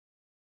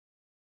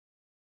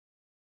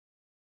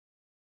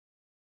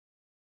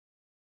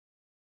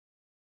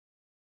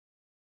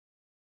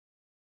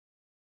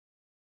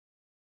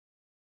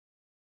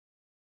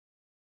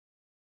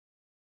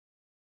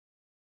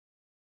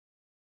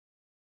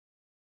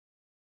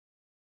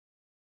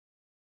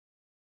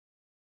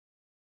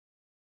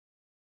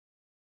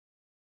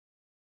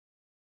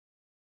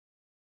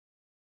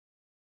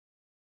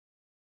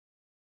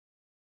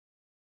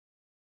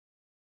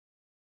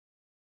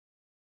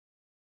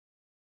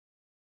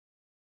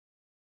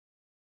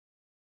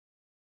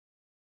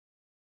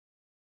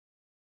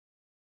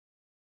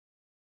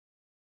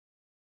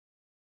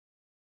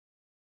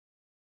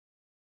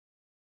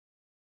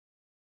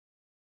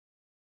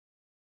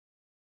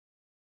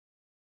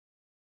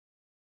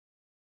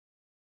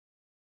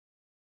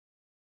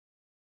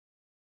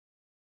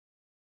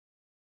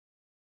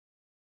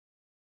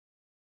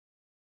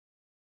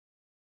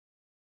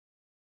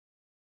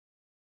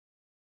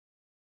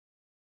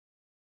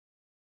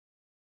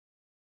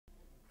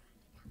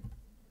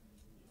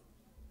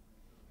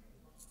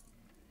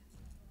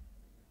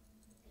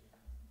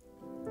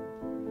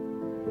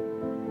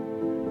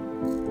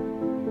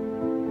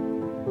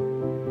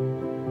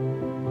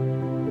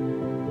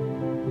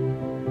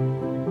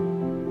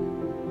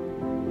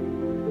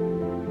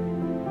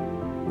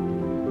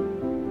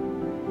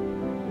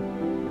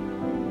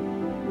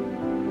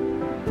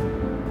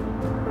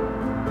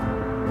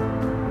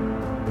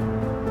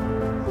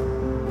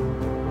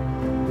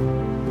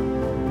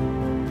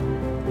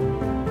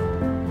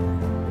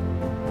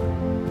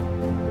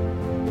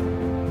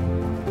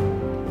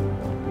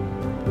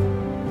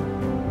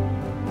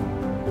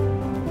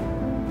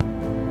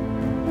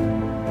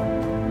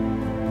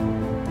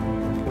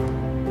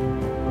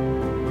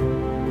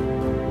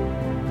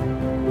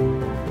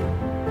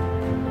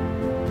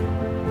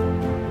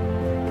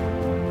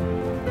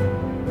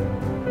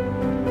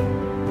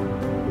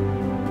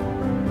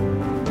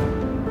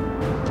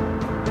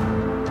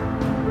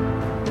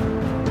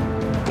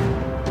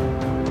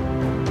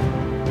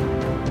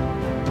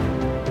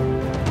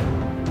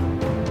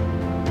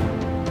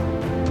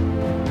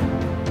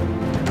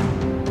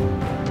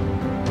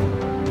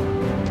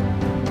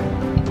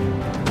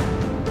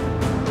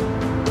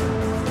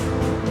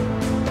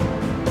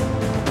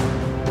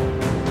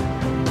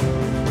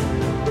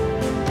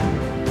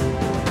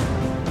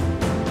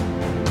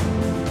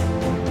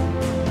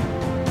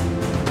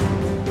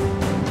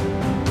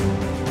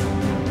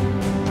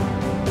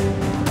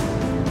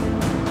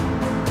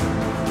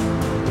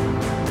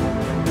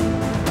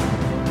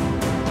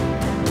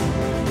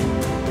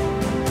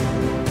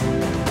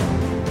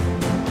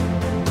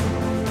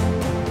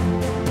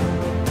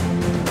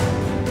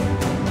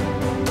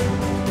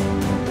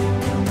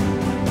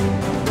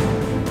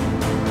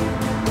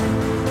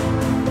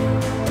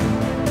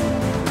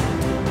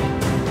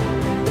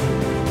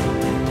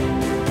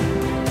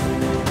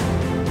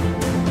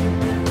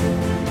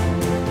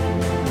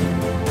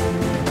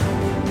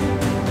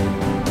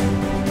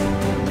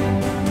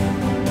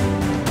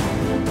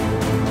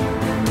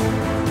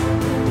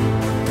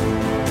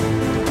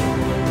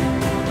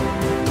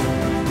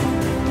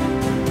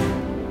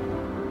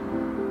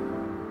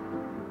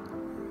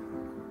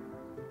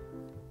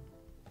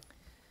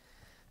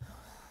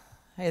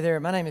Hey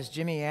there, my name is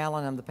Jimmy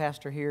Allen. I'm the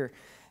pastor here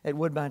at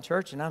Woodbine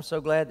Church, and I'm so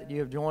glad that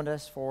you have joined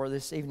us for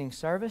this evening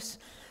service.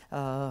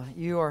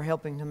 You are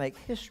helping to make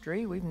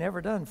history. We've never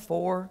done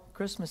 4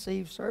 Christmas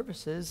Eve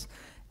services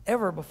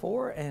ever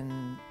before,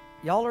 and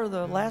y'all are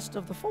the last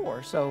of the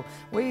 4. So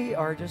we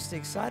are just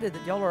excited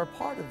that y'all are a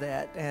part of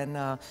that,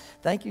 and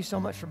thank you so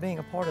much for being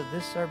a part of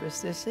this service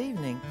this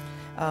evening.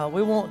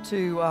 We want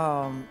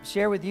to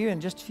share with you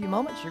in just a few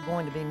moments. You're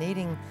going to be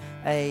needing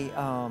a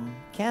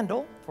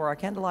candle for our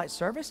candlelight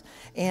service,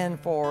 and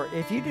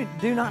if you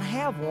do not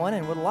have one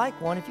and would like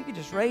one, if you could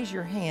just raise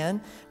your hand.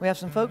 We have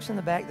some folks in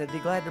the back that'd be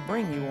glad to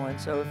bring you one.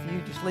 So if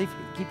you just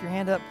keep your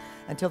hand up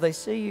until they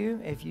see you.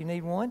 If you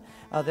need one,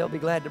 they'll be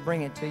glad to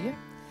bring it to you.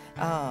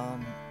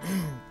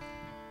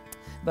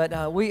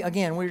 But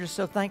we're just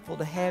so thankful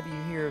to have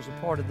you here as a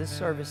part of this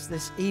service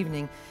this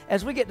evening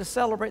as we get to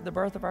celebrate the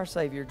birth of our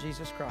Savior,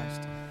 Jesus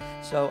Christ.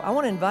 So I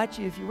want to invite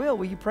you, if you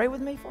will you pray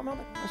with me for a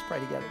moment? Let's pray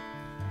together.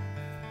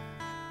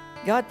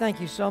 God, thank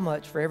you so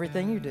much for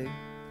everything you do.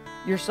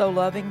 You're so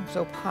loving,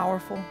 so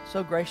powerful,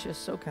 so gracious,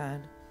 so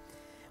kind.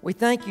 We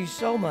thank you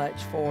so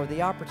much for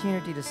the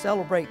opportunity to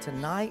celebrate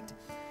tonight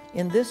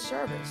in this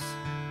service.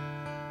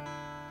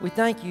 We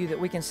thank you that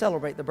we can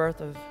celebrate the birth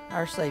of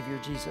our Savior,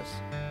 Jesus.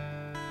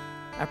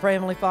 I pray,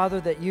 Heavenly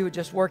Father, that you would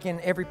just work in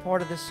every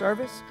part of this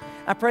service.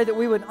 I pray that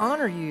we would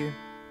honor you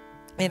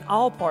in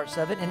all parts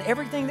of it, in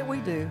everything that we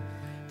do,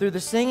 through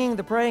the singing,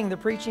 the praying, the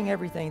preaching,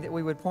 everything, that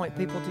we would point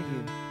people to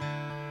you.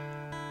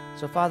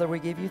 So, Father, we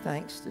give you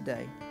thanks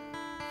today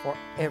for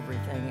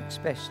everything,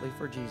 especially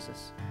for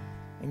Jesus.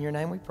 In your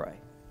name we pray.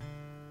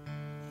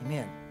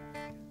 Amen.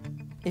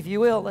 If you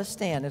will, let's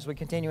stand as we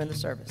continue in the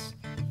service.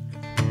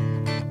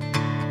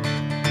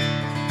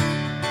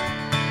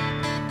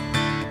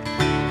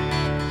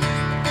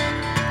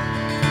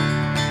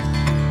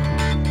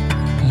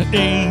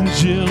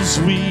 Angels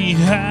we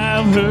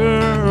have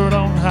heard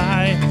on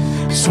high,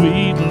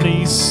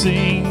 sweetly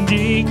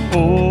singing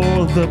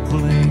o'er the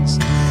plains,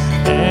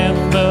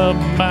 and the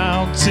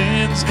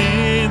mountains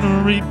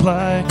in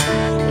reply,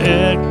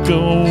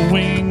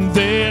 echoing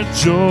their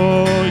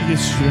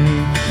joyous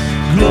strain.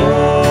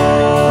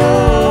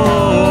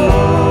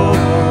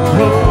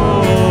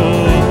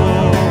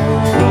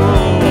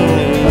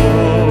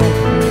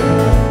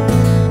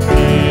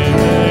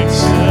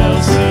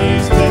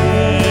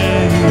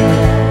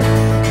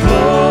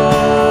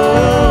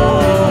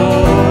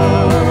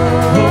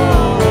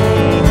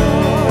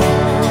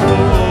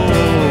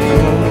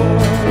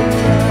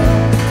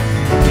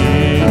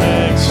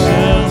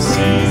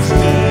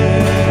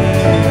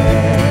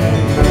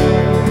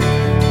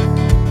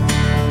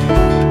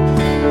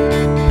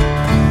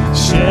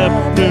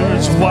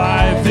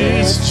 Why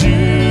this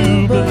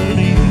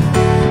jubilee?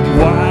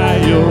 Why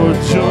your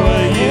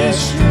joyous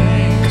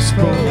strings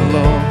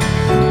prolong?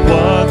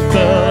 What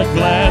the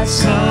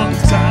gladsome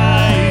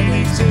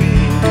tidings be,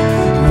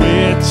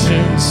 which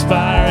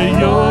inspire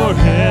your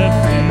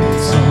heavenly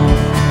song?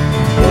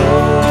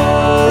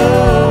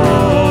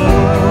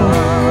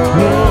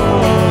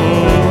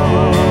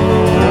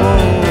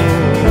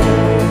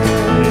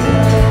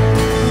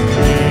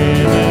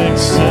 In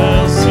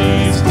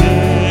excelsis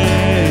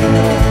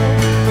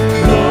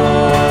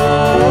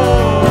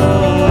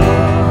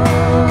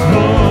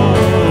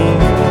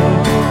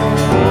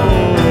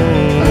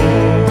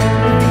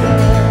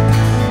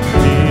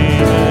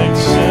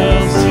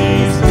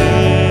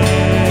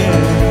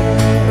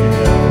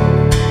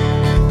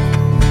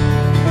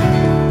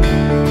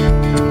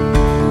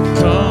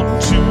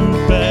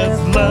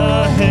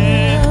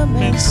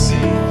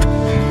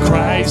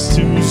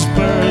whose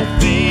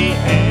birth the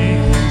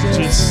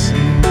angels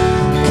sing.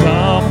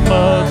 Come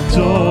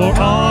adore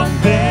on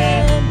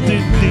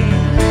bended knee,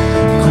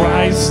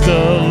 Christ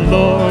the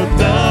Lord,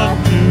 the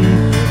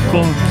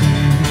newborn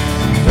King.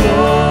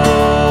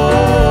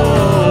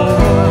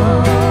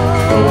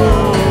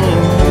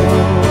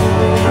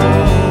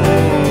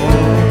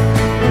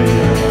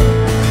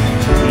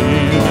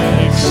 In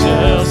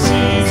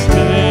excelsis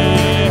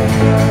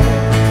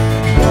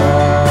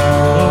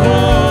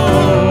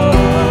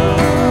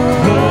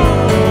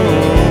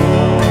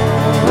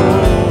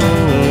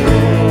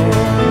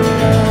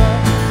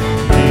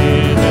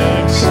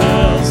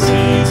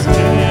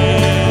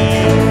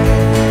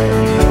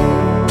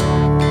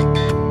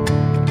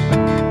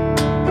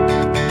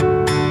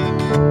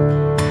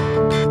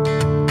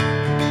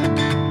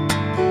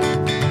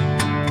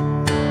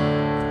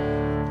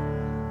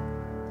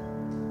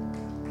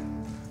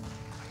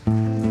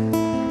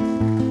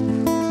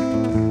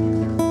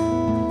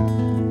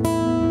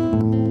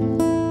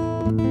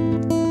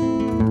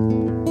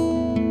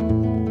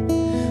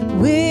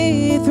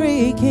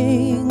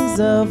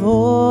of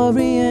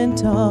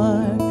Orient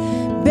are,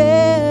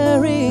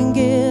 bearing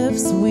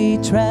gifts we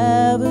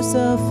traverse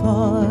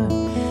afar,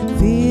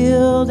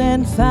 field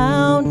and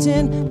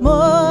fountain, moor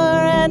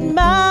and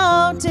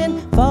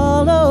mountain,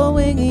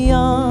 following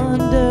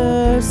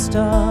yonder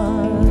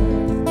star.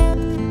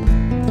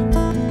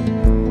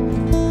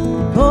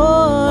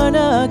 Born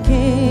a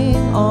king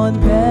on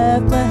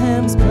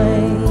Bethlehem's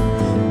plain,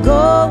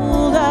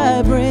 gold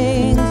I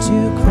bring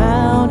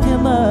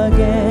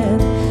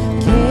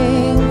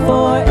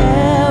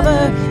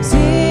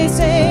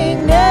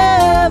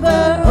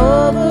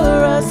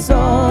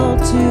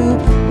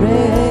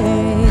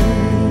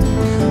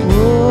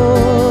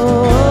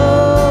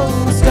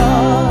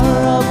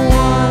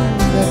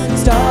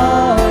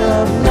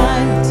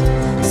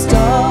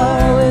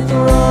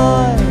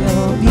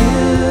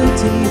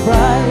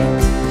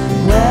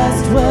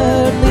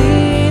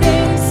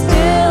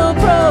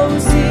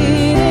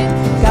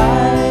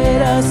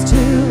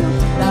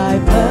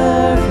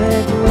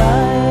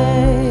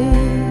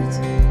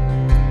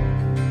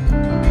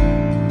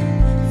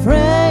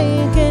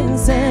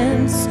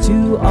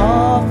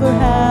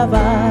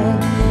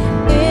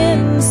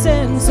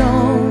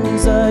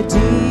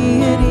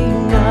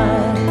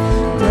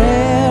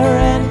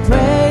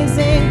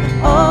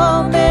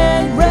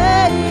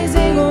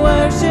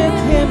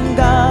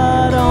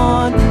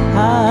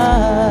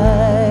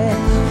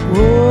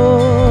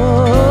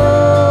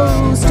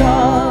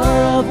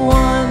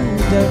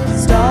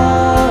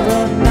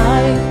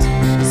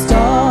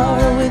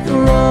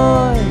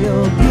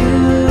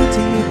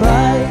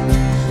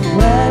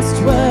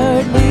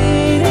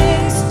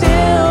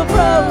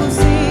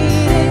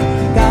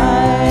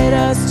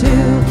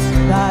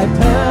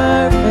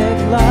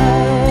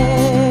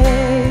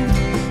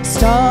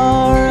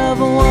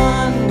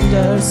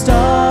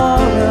star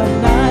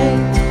of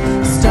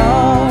night,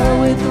 star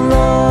with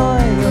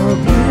royal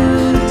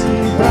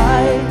beauty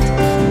bright,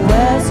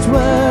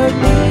 westward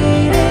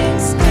leading,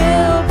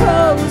 still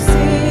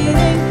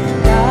proceeding,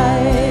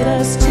 guide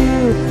us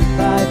to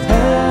thy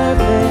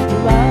perfect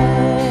light.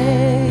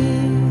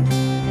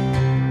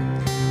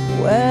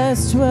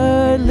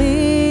 Westward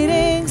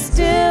leading,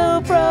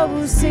 still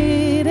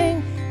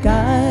proceeding,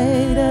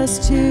 guide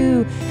us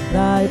to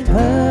thy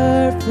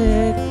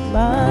perfect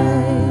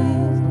light.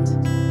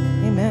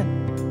 Amen.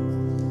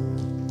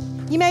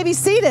 You may be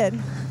seated.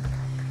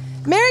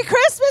 Merry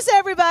Christmas,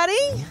 everybody.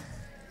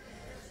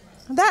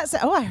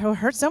 I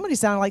heard somebody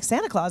sound like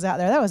Santa Claus out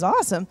there. That was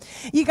awesome.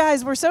 You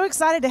guys, we're so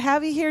excited to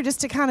have you here.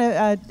 Just to kind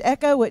of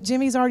echo what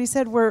Jimmy's already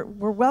said, we're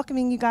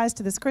welcoming you guys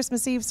to this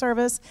Christmas Eve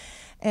service.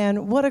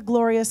 And what a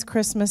glorious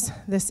Christmas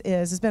this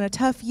is. It's been a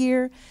tough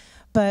year,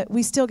 but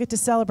we still get to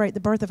celebrate the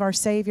birth of our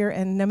Savior.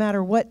 And no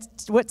matter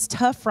what's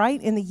tough,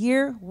 right, in the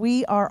year,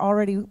 we are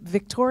already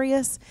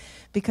victorious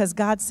because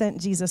God sent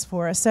Jesus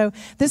for us. So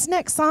this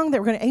next song that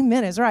we're going to,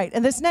 amen is right.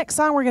 And this next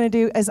song we're going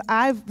to do is,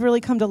 I've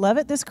really come to love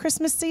it this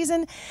Christmas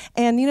season.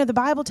 And, you know, the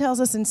Bible tells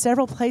us in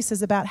several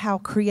places about how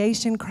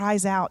creation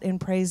cries out in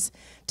praise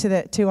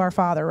to our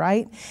Father,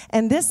 right?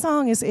 And this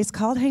song is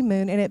called Hey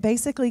Moon, and it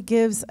basically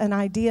gives an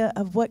idea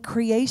of what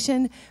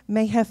creation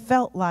may have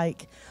felt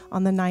like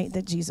on the night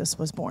that Jesus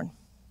was born.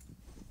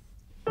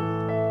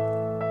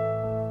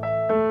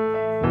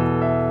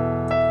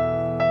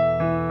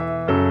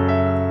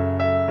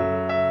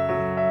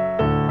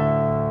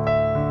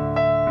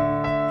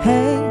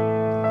 Hey,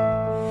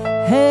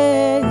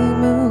 hey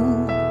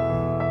moon,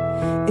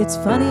 it's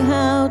funny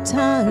how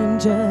time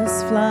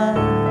just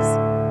flies.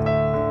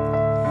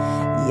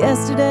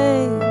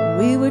 Yesterday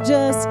we were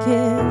just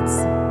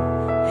kids,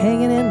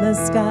 hanging in the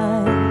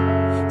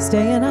sky,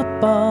 staying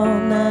up all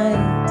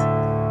night.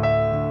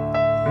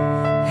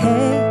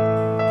 Hey,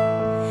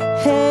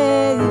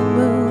 hey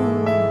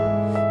moon,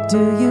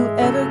 do you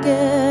ever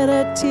get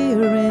a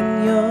tear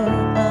in your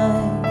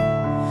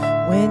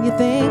eye when you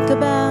think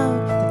about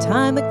the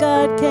time that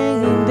God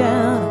came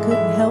down? I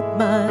couldn't help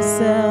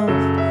myself,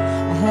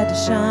 I had to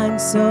shine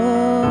so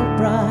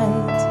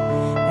bright.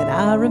 And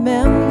I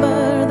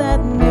remember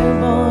that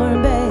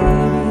newborn baby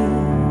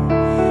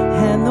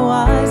and the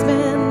wise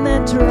men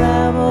that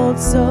traveled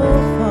so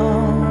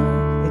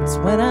far. It's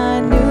when I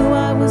knew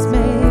I was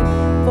made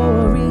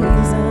for a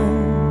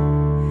reason.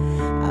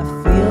 I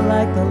feel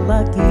like the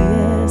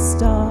luckiest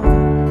star.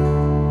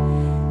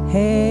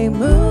 Hey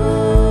moon,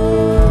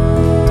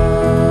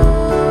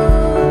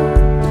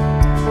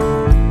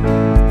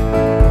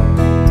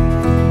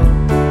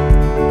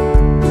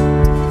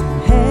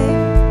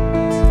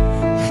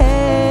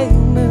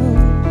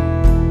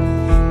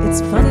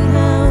 it's funny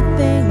how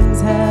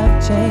things have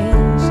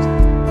changed.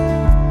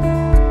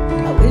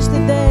 I wish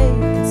that they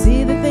could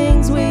see the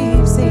things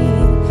we've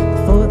seen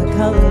before the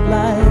colored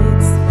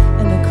lights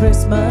and the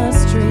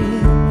Christmas tree.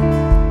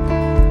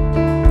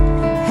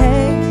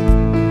 Hey,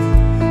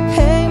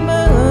 hey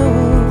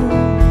moon,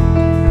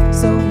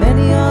 so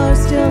many are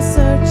still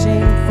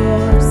searching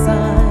for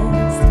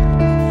signs.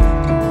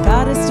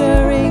 God is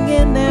stirring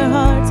in their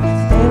hearts,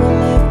 they will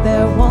lift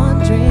their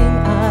wandering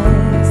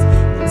eyes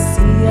and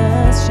see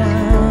us shine.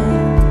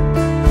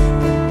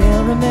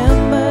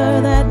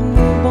 Remember that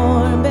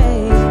newborn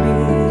baby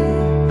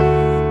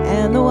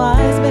and the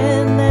wise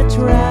men that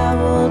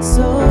traveled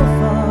so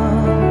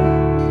far,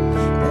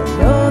 that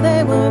know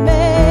they were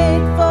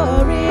made for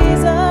a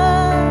reason.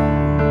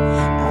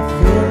 I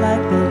feel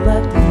like the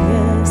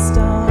luckiest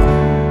star.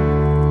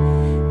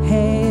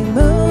 Hey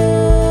moon,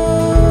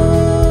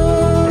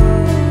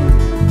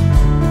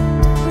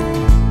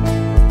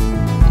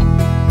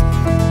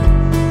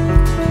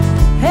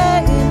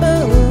 hey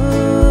moon,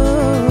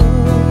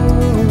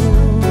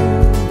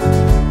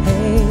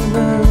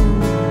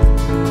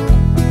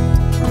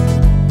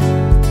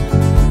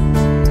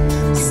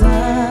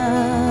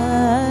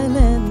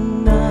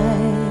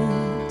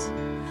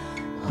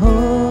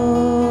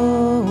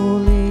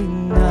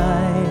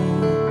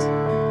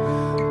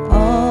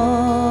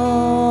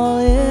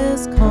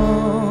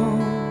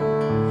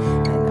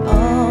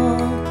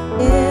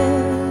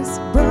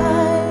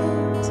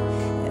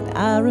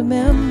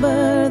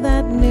 remember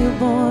that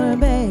newborn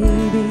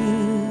baby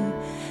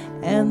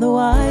and the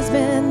wise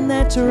men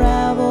that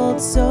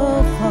traveled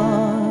so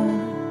far.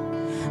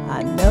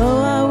 I know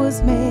I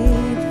was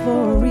made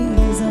for a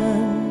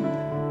reason.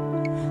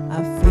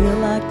 I feel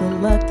like the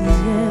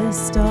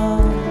luckiest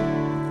star.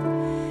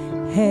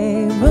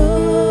 Hey moon,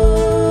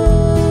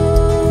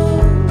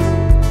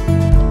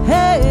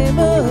 hey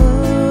moon.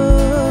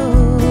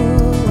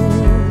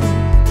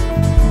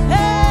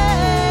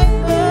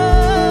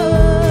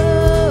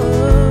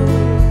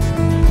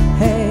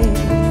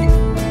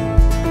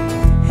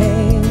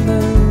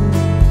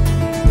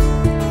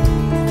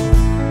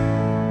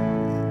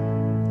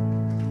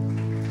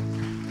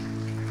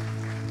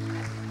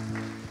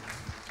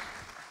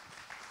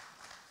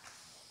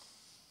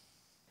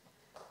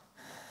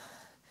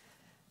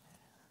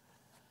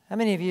 How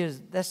many of you,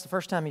 that's the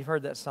first time you've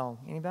heard that song?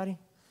 Anybody?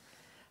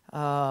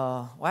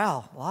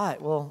 Wow, a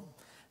lot. Well,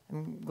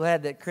 I'm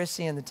glad that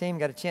Chrissie and the team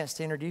got a chance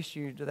to introduce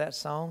you to that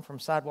song from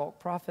Sidewalk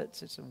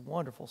Prophets. It's a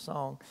wonderful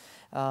song.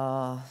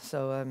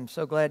 So I'm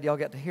so glad y'all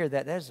got to hear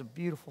that. That is a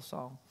beautiful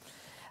song.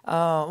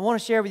 I want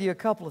to share with you a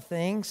couple of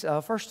things.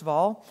 First of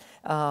all,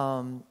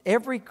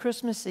 every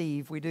Christmas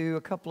Eve we do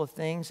a couple of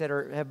things that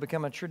have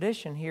become a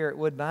tradition here at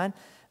Woodbine.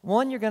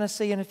 One you're going to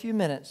see in a few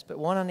minutes, but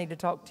one I need to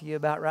talk to you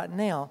about right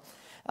now.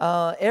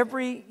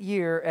 Every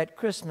year at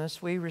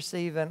Christmas we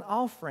receive an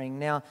offering.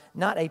 Now,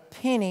 not a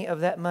penny of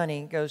that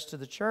money goes to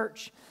the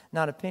church.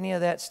 Not a penny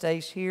of that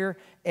stays here.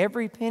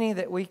 Every penny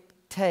that we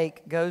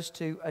take goes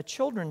to a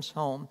children's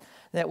home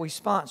that we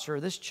sponsor.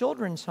 This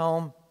children's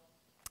home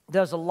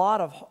does a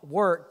lot of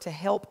work to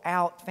help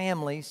out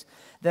families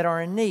that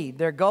are in need.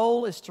 Their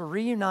goal is to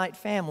reunite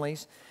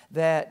families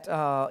that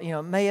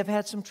may have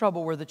had some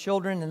trouble where the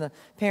children and the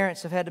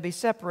parents have had to be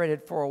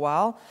separated for a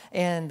while,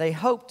 and they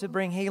hope to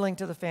bring healing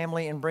to the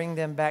family and bring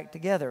them back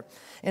together.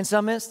 In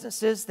some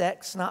instances,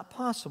 that's not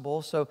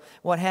possible. So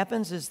what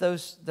happens is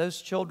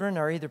those children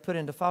are either put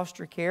into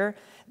foster care.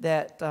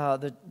 That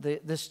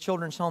this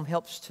children's home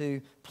helps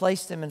to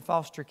place them in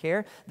foster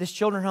care. This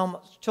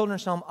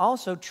children's home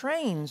also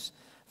trains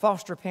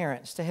foster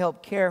parents to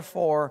help care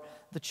for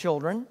the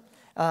children,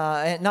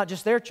 and not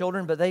just their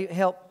children, but they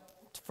help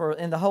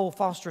in the whole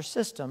foster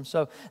system.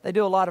 So they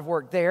do a lot of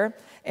work there.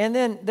 And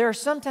then there are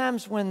some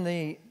times when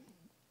the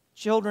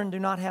children do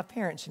not have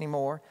parents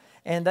anymore,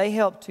 and they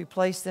help to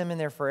place them in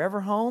their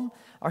forever home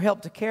or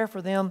help to care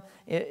for them.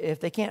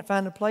 If they can't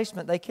find a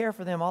placement, they care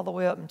for them all the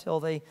way up until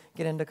they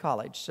get into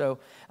college. So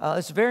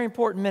it's a very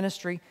important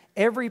ministry.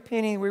 Every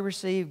penny we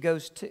receive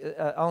goes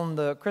to, on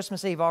the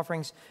Christmas Eve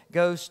offerings,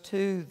 goes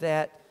to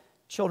that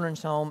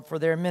children's home for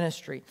their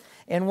ministry.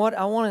 And what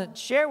I want to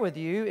share with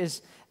you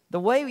is the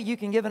way you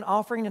can give an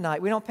offering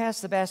tonight. We don't pass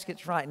the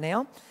baskets right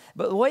now,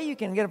 but the way you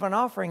can give an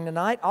offering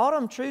tonight,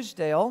 Autumn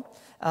Truesdale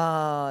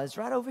is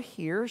right over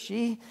here.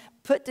 She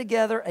put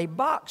together a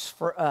box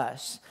for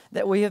us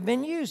that we have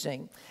been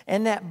using.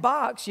 And that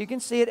box, you can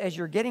see it as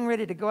you're getting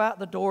ready to go out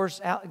the doors,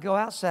 go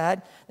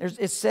outside.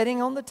 It's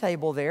sitting on the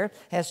table there,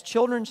 has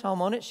children's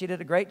home on it. She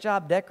did a great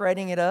job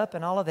decorating it up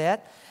and all of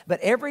that.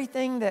 But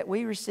everything that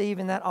we receive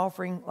in that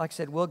offering, like I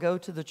said, will go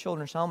to the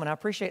children's home. And I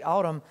appreciate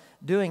Autumn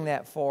doing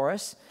that for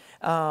us.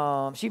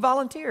 She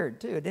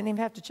volunteered too. I didn't even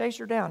have to chase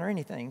her down or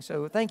anything.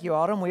 So thank you,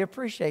 Autumn. We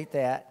appreciate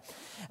that.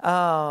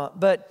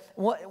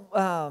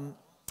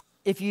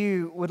 If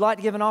you would like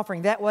to give an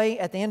offering that way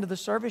at the end of the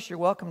service, you're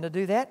welcome to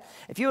do that.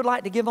 If you would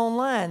like to give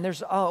online,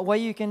 there's a way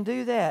you can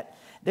do that.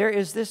 There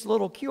is this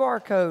little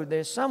QR code.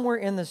 There's somewhere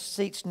in the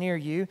seats near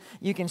you.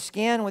 You can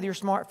scan with your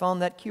smartphone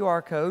that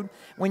QR code.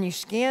 When you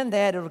scan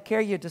that, it'll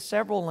carry you to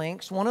several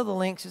links. One of the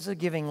links is a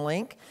giving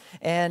link,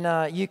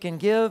 and you can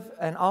give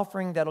an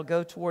offering that'll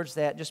go towards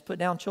that. Just put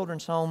down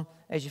Children's Home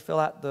as you fill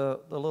out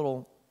the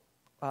little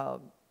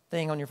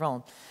thing on your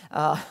phone.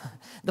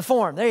 The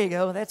form, there you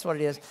go, that's what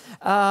it is.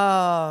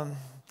 That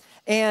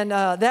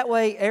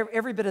way,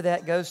 every bit of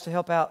that goes to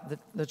help out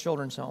the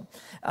children's home.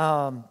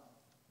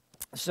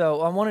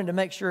 So I wanted to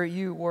make sure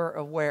you were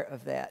aware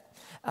of that.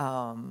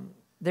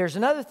 There's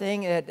another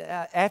thing that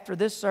after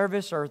this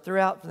service or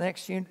throughout the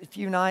next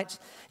few nights,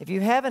 if you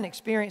haven't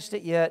experienced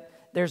it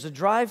yet, there's a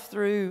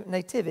drive-through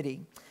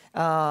nativity.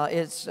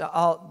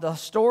 The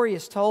story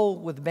is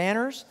told with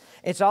banners.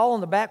 It's all on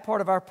the back part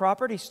of our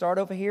property. Start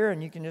over here,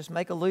 and you can just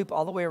make a loop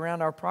all the way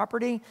around our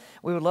property.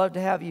 We would love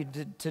to have you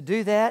to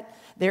do that.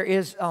 There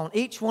is on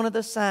each one of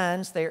the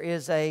signs there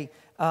is a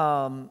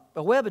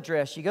web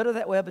address. You go to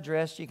that web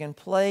address, you can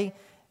play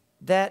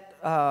that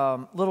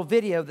little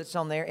video that's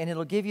on there, and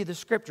it'll give you the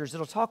scriptures.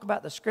 It'll talk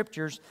about the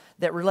scriptures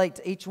that relate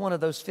to each one of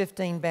those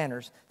 15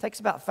 banners. It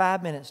takes about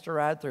 5 minutes to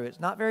ride through. It's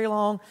not very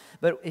long,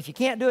 but if you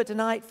can't do it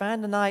tonight,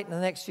 find a night in the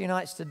next few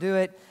nights to do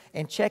it,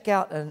 and check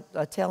out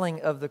a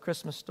telling of the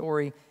Christmas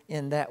story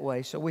in that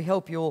way. So we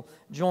hope you'll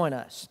join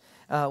us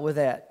with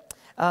that.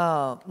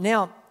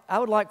 Now, I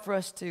would like for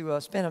us to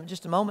spend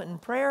just a moment in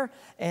prayer,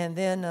 and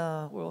then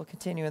we'll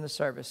continue in the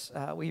service.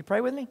 Will you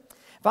pray with me?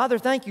 Father,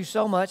 thank you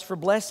so much for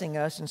blessing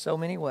us in so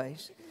many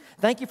ways.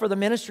 Thank you for the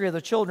ministry of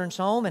the Children's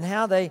Home and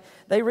how they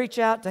reach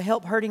out to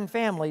help hurting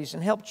families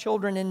and help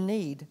children in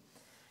need,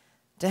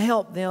 to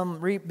help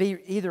them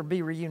either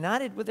be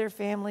reunited with their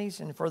families,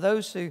 and for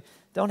those who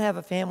don't have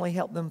a family,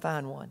 help them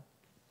find one.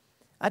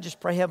 I just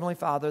pray, Heavenly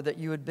Father, that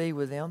you would be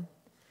with them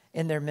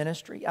in their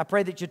ministry. I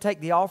pray that you take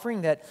the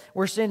offering that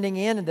we're sending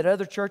in and that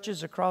other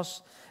churches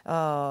across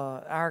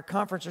our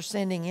conference are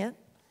sending in,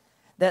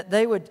 that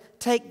they would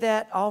take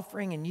that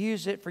offering and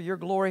use it for your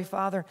glory,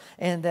 Father,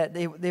 and that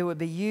they would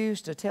be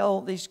used to tell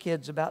these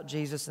kids about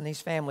Jesus and these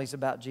families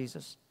about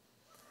Jesus.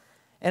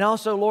 And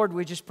also, Lord,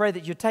 we just pray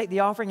that you take the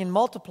offering and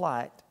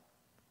multiply it,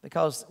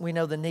 because we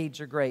know the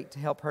needs are great to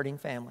help hurting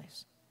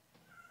families.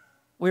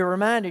 We're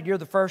reminded you're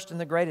the first and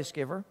the greatest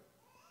giver,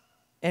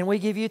 and we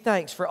give you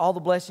thanks for all the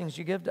blessings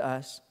you give to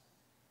us.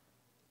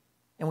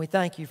 And we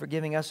thank you for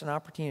giving us an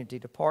opportunity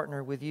to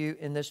partner with you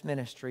in this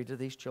ministry to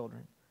these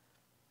children.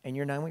 In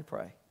your name we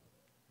pray.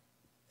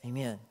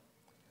 Amen.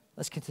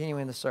 Let's continue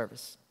in the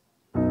service.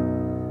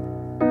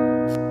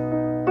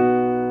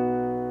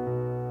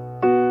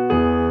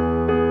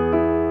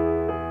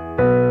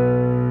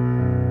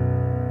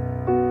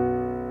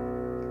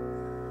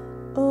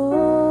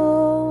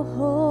 Oh,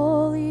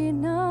 holy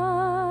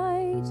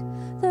night,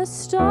 the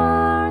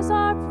stars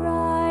are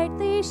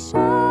brightly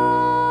shining.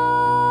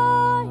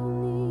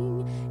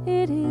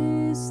 It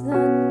is the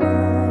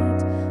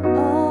night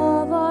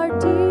of our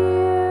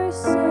dear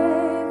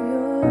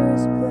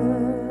Savior's birth.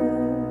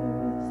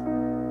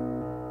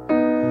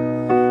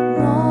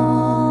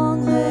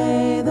 Long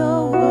lay the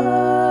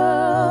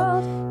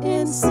world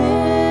in sin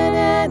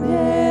and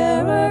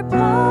error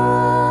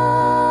pining,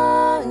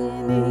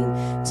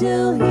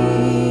 till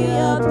He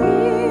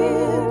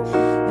appeared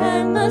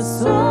and the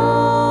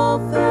soul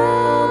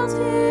felt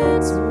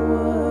its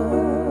worth.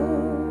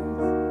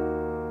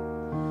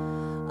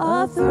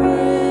 A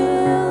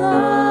thrill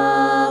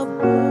of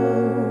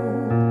hope,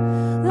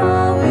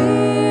 the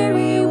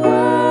weary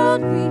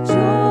world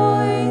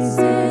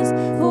rejoices,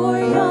 for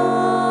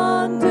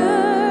yonder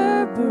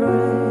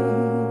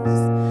breaks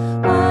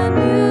a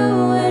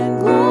new and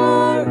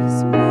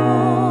glorious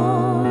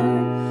morn.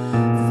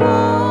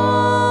 Fall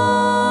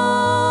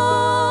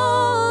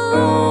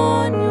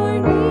on your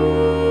knees.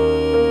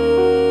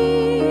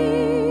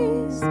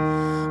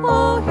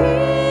 Oh,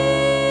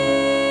 hear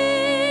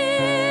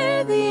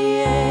the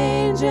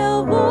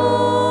angel voices.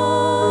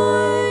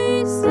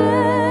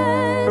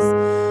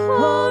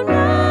 Oh,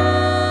 night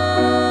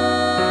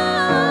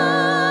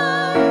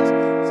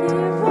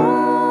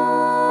divine,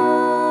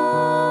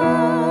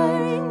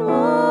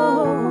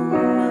 oh,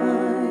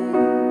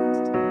 night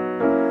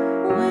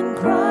when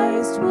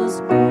Christ was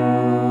born.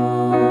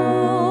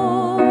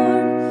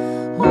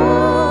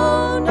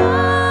 Oh,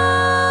 night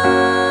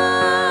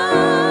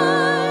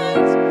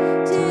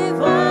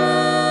divine,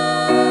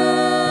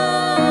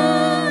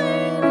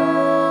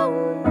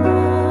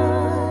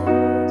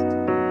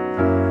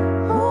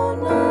 oh,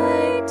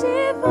 night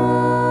divine.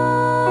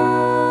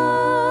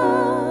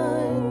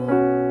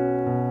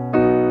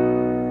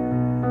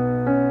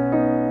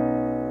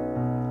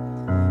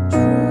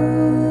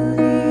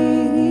 Truly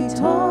He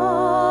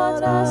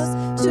taught us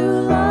to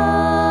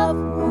love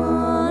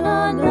one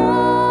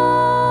another.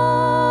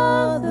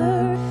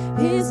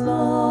 His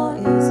law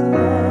is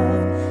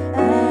love,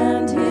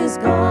 and His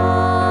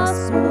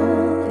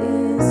gospel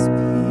is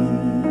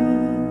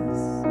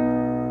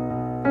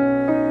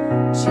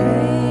peace.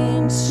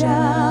 Chains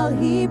shall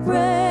He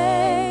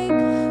break,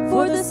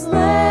 for the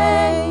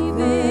slave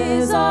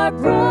is our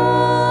brother,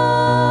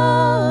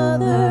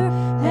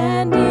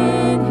 and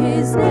in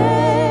His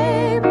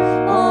name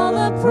all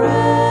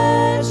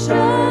oppression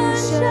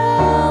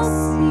shall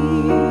cease.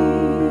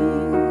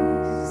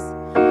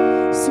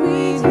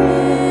 Sweet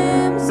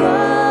hymns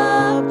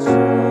of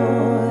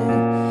joy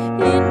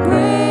in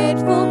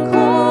grateful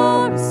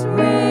chorus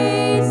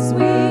raise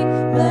we,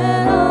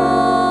 let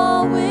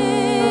all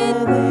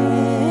within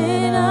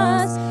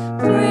us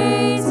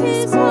praise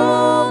His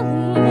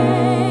holy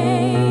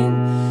name.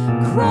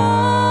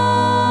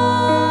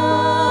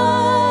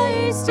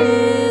 Christ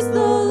is the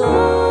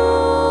Lord.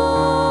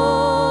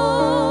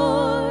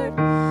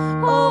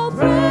 Oh,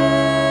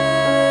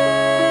 praise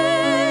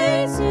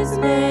His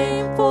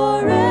name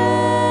forever.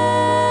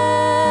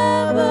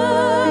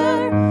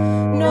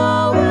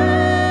 Noel,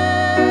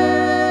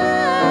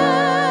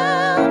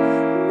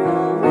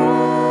 Noel,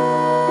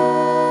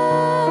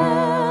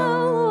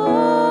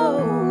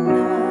 oh,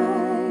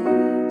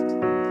 night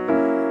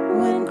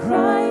when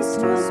Christ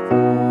was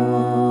born.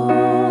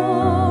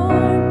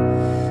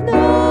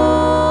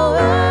 Noel,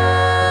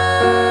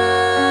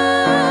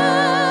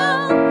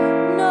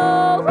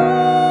 Noel,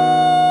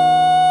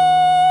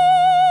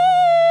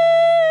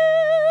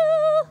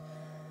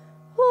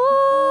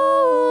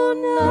 oh,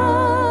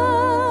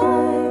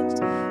 night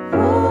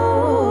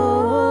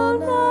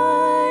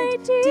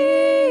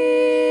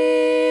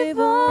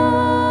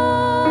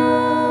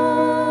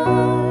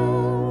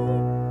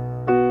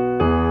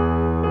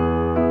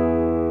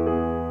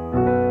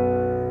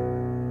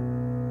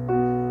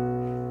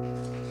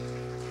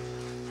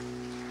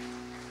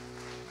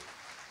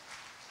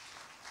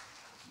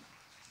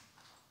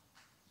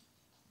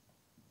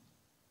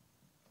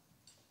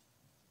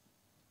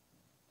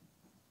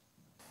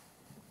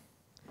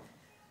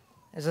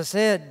As I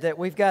said, that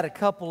we've got a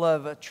couple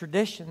of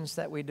traditions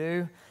that we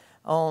do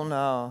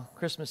on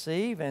Christmas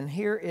Eve, and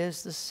here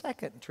is the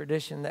second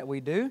tradition that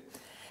we do,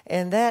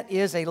 and that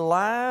is a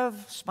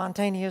live,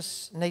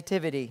 spontaneous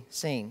nativity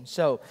scene.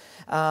 So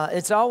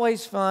it's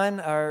always fun,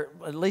 or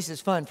at least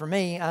it's fun for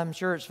me. I'm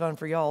sure it's fun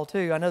for y'all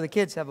too. I know the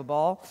kids have a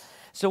ball.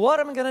 So what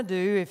I'm going to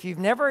do, if you've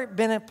never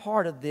been a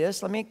part of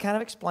this, let me kind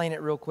of explain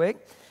it real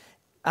quick.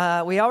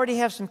 We already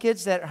have some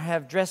kids that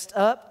have dressed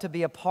up to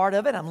be a part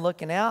of it. I'm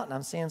looking out and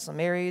I'm seeing some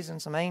Marys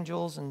and some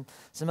angels and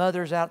some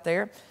others out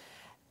there.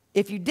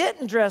 If you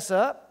didn't dress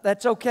up,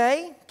 that's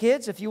okay.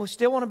 Kids, if you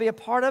still want to be a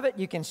part of it,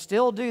 you can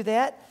still do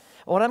that.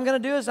 What I'm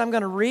going to do is I'm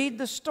going to read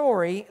the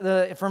story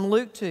from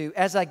Luke 2.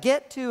 As I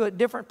get to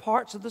different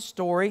parts of the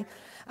story,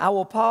 I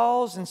will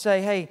pause and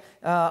say, hey,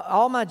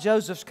 all my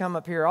Josephs come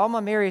up here, all my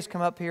Marys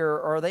come up here,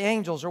 or the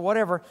angels, or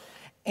whatever.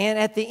 And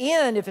at the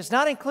end, if it's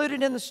not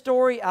included in the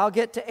story, I'll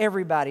get to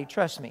everybody,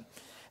 trust me.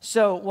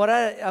 So what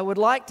I would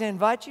like to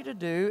invite you to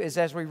do is,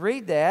 as we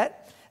read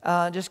that,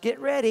 just get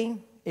ready.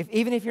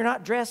 Even if you're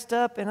not dressed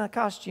up in a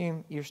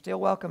costume, you're still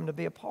welcome to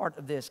be a part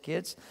of this,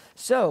 kids.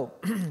 So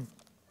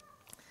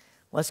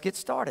let's get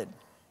started.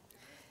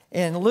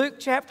 In Luke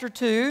chapter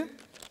 2,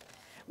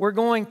 we're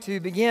going to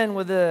begin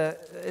with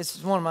this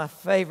is one of my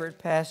favorite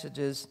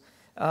passages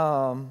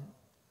that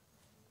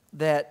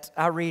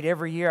I read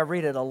every year. I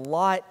read it a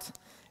lot,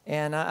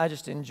 and I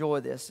just enjoy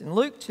this. In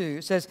Luke 2,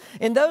 it says,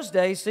 "In those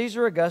days,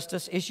 Caesar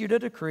Augustus issued a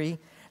decree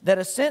that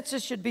a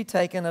census should be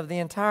taken of the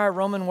entire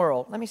Roman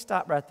world." Let me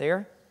stop right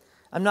there.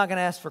 I'm not going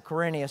to ask for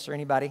Quirinius or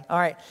anybody. All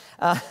right.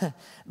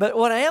 But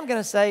what I am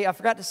going to say, I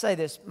forgot to say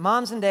this.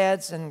 Moms and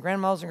dads and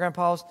grandmas and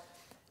grandpas,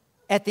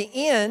 at the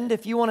end,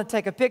 if you want to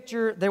take a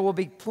picture, there will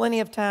be plenty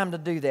of time to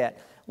do that.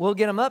 We'll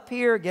get them up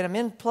here, get them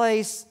in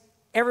place.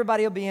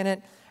 Everybody will be in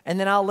it. And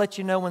then I'll let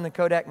you know when the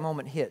Kodak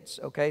moment hits.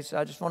 Okay? So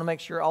I just want to make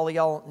sure all of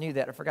y'all knew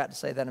that. I forgot to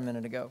say that a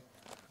minute ago.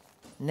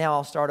 Now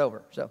I'll start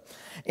over. So,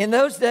 in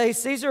those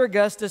days, Caesar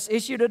Augustus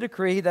issued a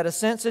decree that a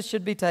census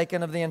should be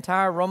taken of the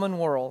entire Roman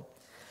world.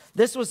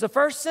 This was the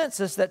first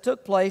census that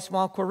took place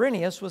while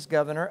Quirinius was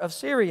governor of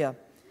Syria.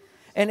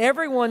 And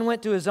everyone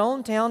went to his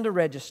own town to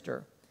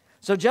register.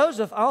 So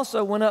Joseph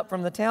also went up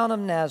from the town of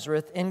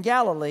Nazareth in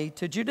Galilee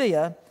to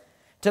Judea,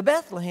 to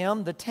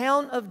Bethlehem, the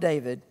town of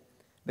David,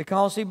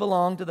 because he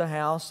belonged to the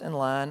house and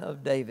line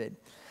of David.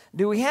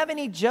 Do we have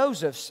any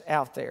Josephs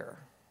out there?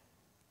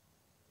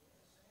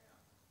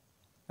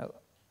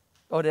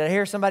 Oh, did I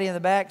hear somebody in the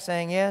back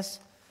saying yes?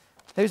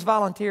 Who's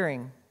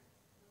volunteering?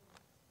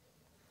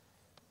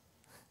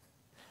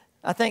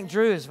 I think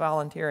Drew is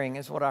volunteering,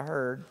 is what I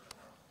heard.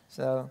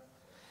 So,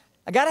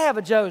 I got to have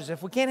a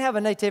Joseph. We can't have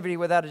a nativity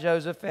without a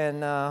Joseph.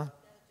 And oh,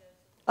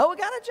 we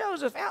got a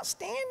Joseph.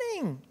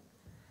 Outstanding.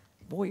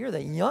 Boy, you're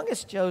the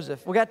youngest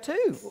Joseph. We got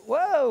two.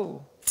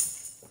 Whoa.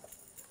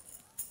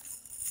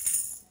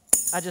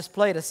 I just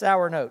played a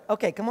sour note.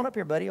 Okay, come on up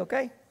here, buddy,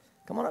 okay?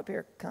 Come on up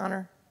here,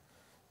 Connor.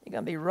 You're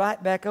going to be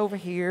right back over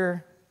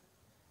here.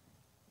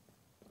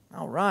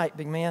 All right,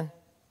 big man.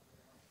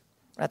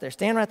 Right there.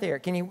 Stand right there.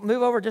 Can you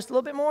move over just a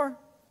little bit more?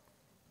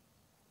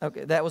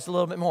 Okay, that was a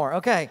little bit more.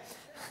 Okay.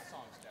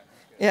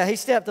 Yeah, he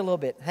stepped a little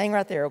bit. Hang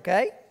right there,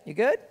 okay? You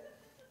good?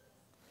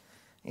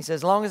 He says,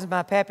 as long as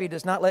my pappy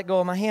does not let go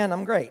of my hand,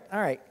 I'm great. All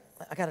right.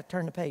 I got to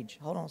turn the page.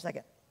 Hold on a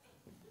second.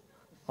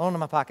 Hold on to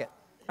my pocket.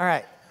 All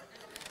right.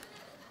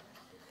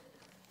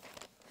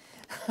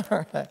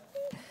 All right.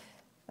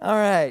 All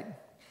right.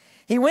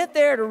 He went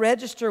there to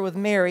register with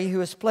Mary, who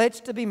was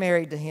pledged to be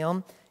married to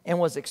him and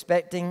was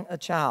expecting a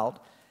child.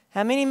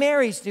 How many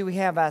Marys do we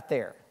have out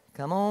there?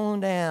 Come on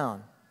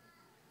down.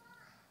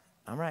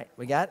 All right.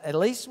 We got at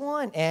least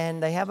one,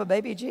 and they have a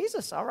baby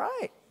Jesus. All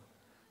right.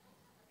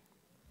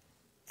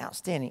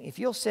 Outstanding. If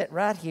you'll sit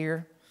right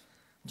here,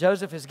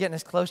 Joseph is getting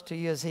as close to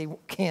you as he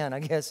can, I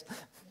guess.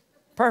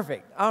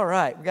 Perfect. All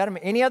right. We got him.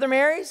 Any other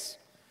Marys?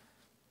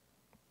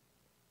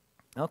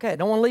 Okay.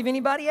 Don't want to leave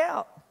anybody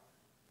out.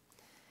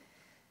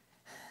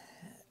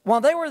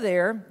 While they were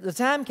there, the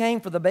time came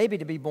for the baby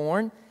to be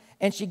born,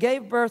 and she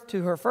gave birth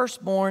to her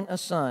firstborn, a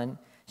son.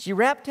 She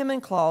wrapped him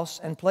in cloths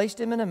and placed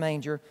him in a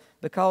manger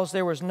because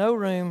there was no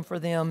room for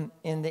them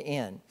in the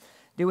inn.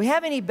 Do we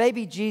have any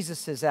baby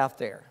Jesuses out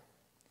there?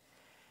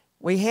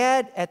 We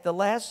had at the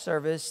last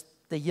service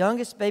the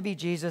youngest baby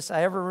Jesus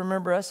I ever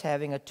remember us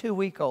having, a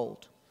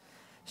 2-week-old.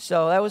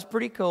 So that was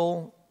pretty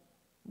cool.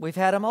 We've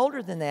had them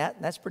older than that,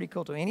 and that's pretty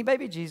cool too. Any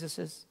baby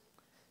Jesuses?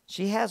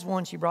 She has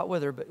one she brought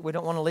with her, but we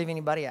don't want to leave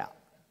anybody out.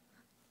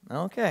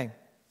 Okay.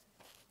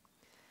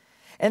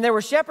 And there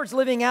were shepherds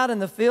living out in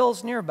the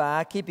fields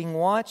nearby, keeping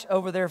watch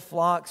over their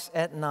flocks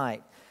at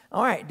night.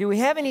 All right, do we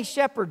have any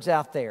shepherds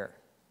out there?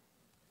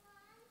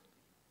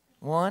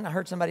 One? I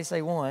heard somebody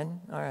say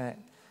one. All right.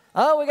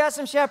 Oh, we got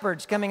some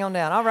shepherds coming on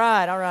down. All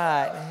right, all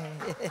right.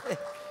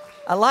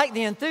 I like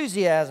the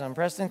enthusiasm.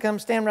 Preston, come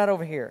stand right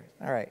over here.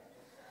 All right.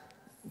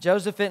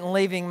 Joseph isn't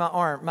leaving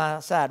my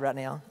side right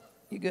now.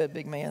 You good,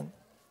 big man?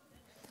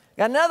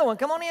 Got another one.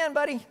 Come on in,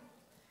 buddy.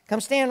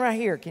 Come stand right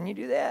here. Can you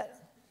do that?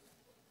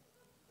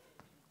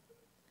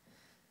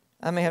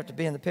 I may have to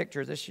be in the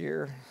picture this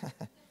year.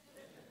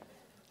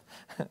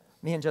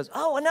 Me and Joseph.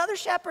 Oh, another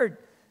shepherd.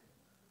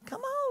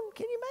 Come on.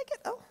 Can you make it?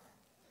 Oh.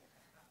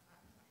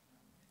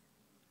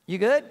 You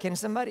good? Can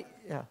somebody?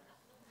 Yeah.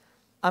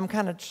 I'm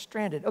kind of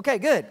stranded. Okay,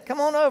 good. Come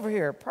on over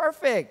here.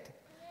 Perfect.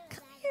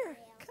 Come here.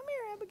 Come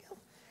here, Abigail.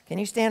 Can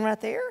you stand right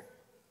there?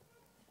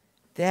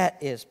 That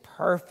is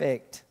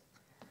perfect.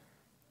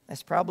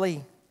 That's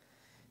probably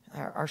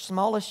our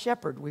smallest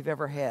shepherd we've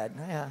ever had.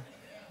 Yeah.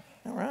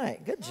 All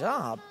right. Good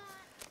job.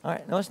 All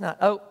right. No, it's not.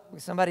 Oh,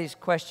 somebody's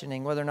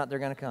questioning whether or not they're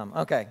going to come.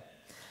 Okay.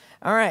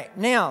 All right.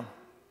 Now,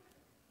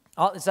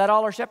 is that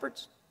all our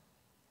shepherds?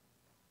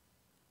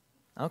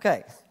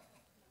 Okay.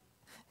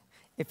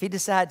 If he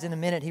decides in a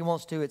minute he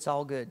wants to, it's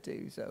all good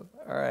too. So,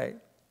 all right.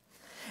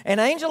 An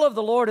angel of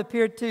the Lord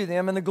appeared to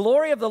them, and the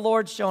glory of the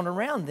Lord shone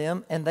around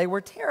them, and they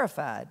were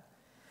terrified.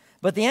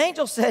 But the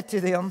angel said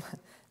to them,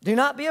 "Do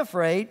not be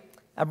afraid.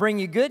 I bring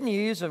you good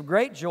news of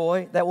great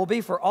joy that will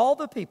be for all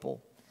the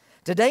people.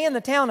 Today in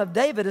the town of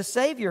David a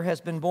Savior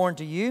has been born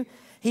to you.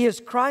 He is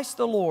Christ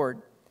the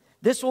Lord.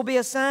 This will be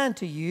a sign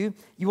to you.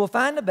 You will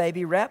find a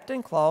baby wrapped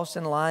in cloths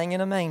and lying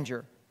in a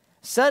manger."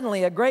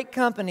 Suddenly a great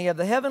company of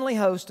the heavenly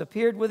host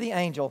appeared with the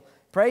angel,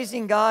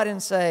 praising God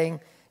and saying,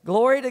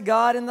 "Glory to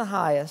God in the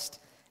highest,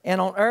 and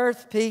on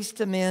earth peace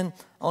to men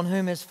on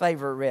whom his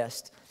favor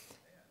rests."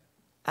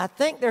 I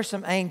think there's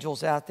some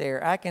angels out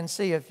there. I can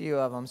see a few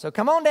of them. So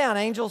come on down,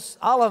 angels,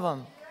 all of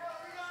them.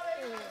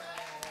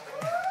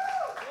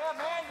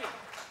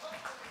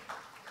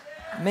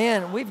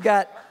 Man, we've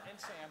got...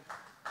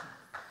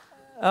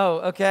 Oh,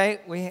 okay.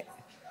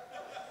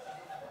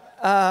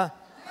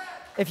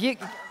 If you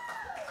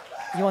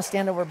want to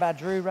stand over by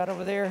Drew right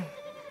over there?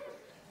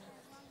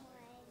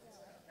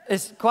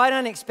 It's quite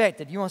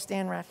unexpected. You want to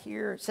stand right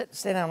here? Sit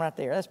down right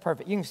there. That's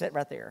perfect. You can sit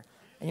right there.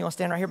 And you want to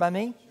stand right here by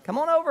me? Come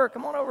on over.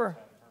 Come on over.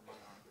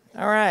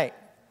 All right.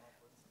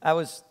 I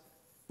was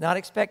not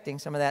expecting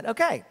some of that.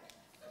 Okay.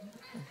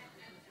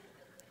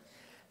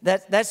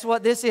 That's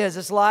what this is.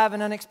 It's live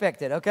and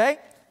unexpected. Okay?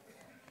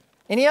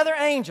 Any other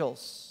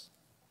angels?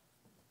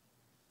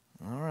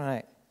 All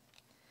right.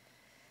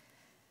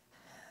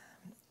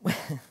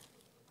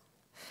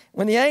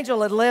 When the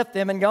angel had left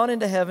them and gone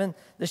into heaven,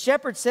 the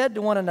shepherds said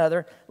to one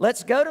another,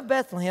 "Let's go to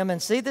Bethlehem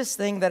and see this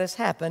thing that has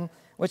happened,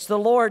 which the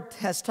Lord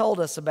has told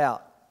us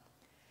about."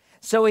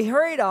 So they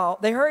hurried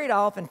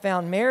off and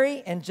found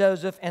Mary and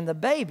Joseph and the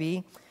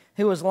baby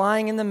who was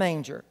lying in the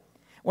manger.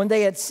 When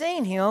they had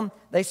seen him,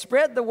 they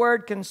spread the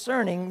word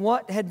concerning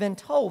what had been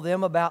told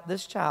them about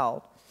this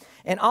child.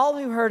 And all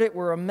who heard it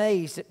were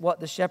amazed at what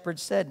the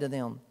shepherds said to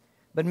them.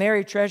 But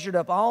Mary treasured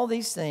up all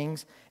these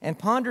things and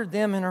pondered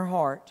them in her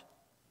heart.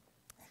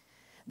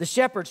 The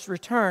shepherds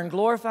returned,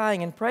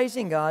 glorifying and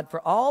praising God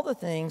for all the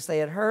things they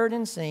had heard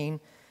and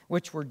seen,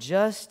 which were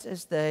just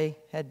as they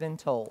had been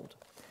told.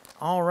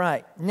 All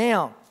right.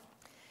 Now,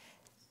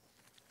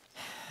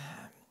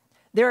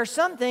 there are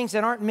some things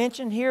that aren't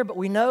mentioned here, but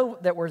we know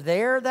that were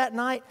there that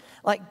night.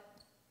 Like,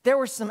 there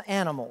were some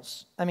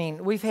animals. I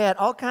mean, we've had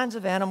all kinds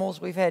of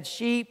animals. We've had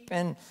sheep,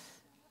 and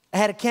I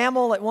had a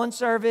camel at one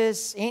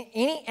service.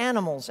 Any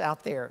animals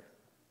out there?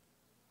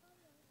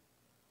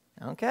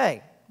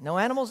 Okay. No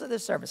animals at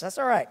this service. That's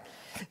all right.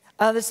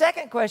 The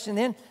second question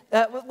then,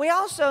 we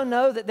also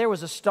know that there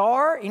was a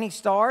star. Any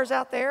stars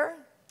out there?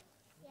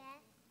 Yes.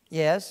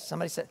 Yes.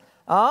 Somebody said,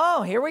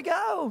 oh, here we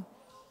go.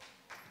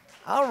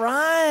 All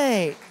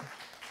right.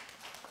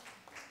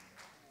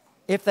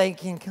 If they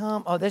can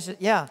come. Oh, this is,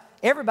 yeah.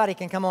 Everybody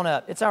can come on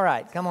up. It's all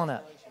right. Come on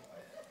up.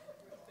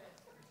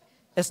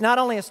 It's not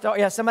only a star.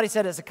 Yeah, somebody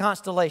said it's a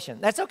constellation.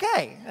 That's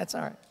okay. That's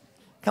all right.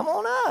 Come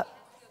on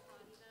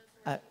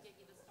up.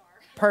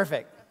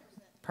 Perfect.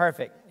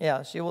 Perfect.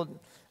 Yeah, she will.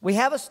 We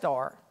have a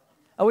star.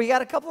 Oh, we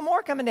got a couple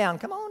more coming down.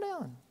 Come on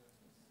down.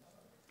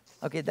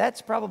 Okay,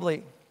 that's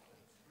probably.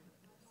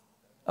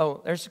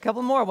 Oh, there's a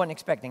couple more I wasn't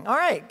expecting. All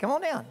right, come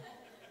on down.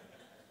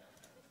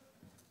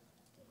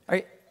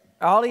 Are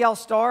all of y'all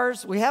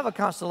stars? We have a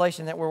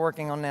constellation that we're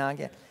working on now.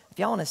 Again, if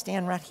y'all want to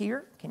stand right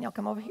here, can y'all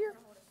come over here?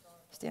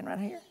 Stand right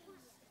here.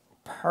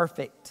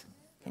 Perfect.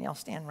 Can y'all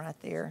stand right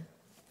there?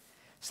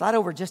 Slide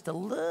over just a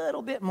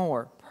little bit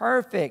more.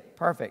 Perfect.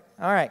 Perfect.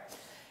 All right.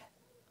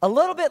 A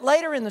little bit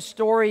later in the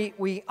story,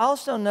 we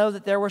also know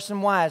that there were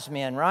some wise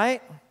men,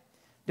 right?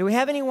 Do we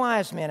have any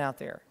wise men out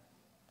there?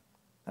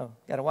 Oh,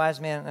 got a wise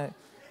man.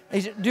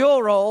 He's a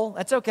dual role.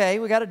 That's okay.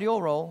 We got a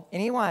dual role.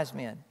 Any wise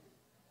men?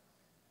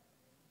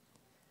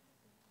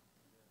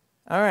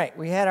 All right.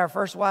 We had our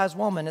first wise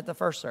woman at the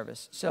first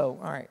service. So,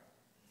 all right.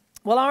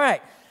 Well, all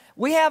right.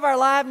 We have our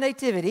live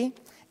nativity,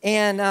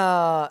 and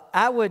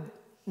I would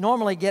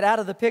normally get out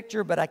of the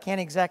picture, but I can't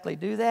exactly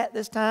do that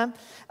this time.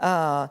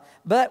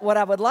 But what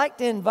I would like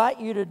to invite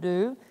you to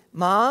do,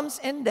 moms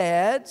and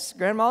dads,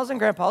 grandmas and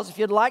grandpas, if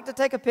you'd like to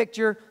take a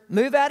picture,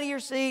 move out of your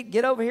seat,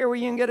 get over here where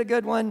you can get a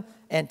good one,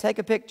 and take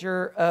a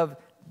picture of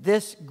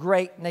this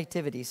great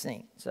nativity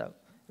scene. So,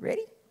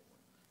 ready?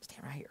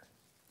 Stand right here.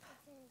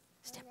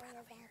 Step right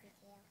over here.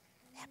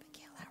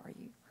 Abigail, how are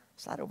you?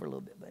 Slide over a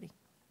little bit, buddy.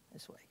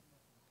 This way.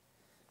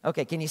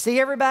 Okay, can you see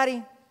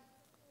everybody?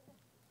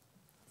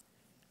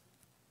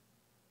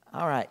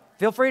 All right.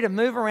 Feel free to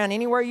move around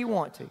anywhere you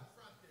want to.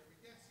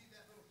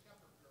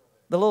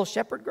 The little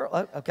shepherd girl?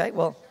 Oh, okay,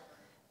 well,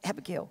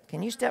 Abigail,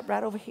 can you step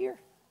right over here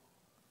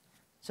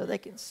so they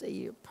can see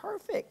you?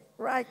 Perfect.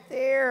 Right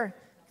there.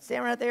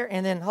 Stand right there.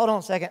 And then, hold on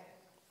a second.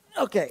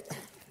 Okay.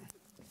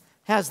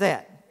 How's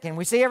that? Can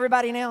we see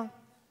everybody now?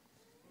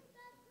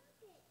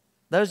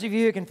 Those of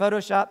you who can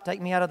Photoshop,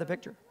 take me out of the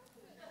picture.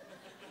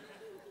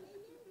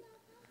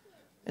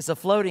 It's a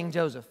floating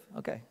Joseph.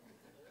 Okay.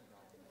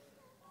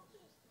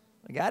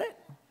 We got it?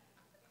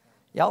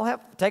 Y'all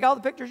take all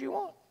the pictures you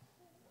want.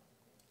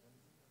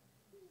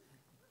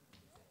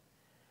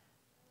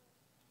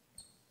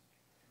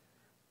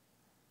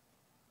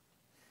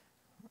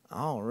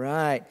 All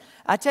right.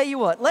 I tell you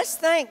what, let's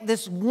thank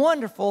this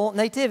wonderful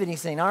nativity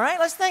scene, all right?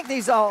 Let's thank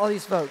all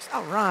these folks.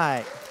 All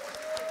right.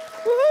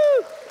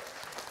 Woo-hoo.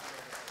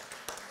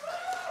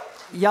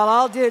 Y'all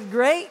all did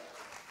great.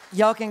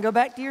 Y'all can go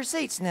back to your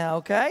seats now,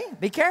 okay?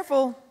 Be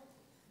careful.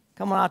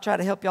 Come on, I'll try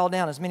to help y'all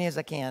down as many as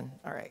I can.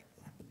 All right.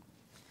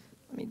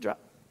 Let me drop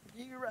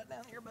you right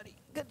down here, buddy.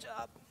 Good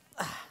job.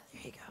 There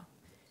you go.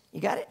 You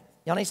got it?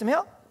 Y'all need some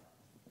help?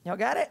 Y'all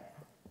got it?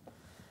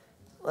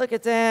 Look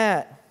at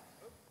that.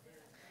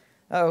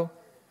 Uh-oh.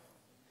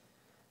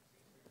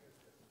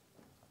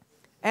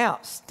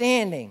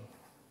 Outstanding.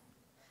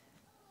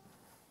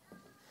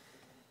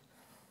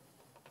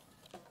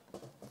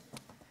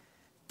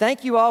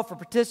 Thank you all for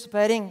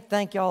participating.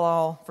 Thank y'all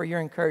all for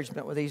your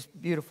encouragement with these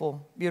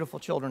beautiful, beautiful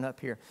children up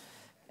here.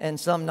 And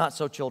some not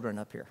so children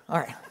up here. All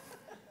right.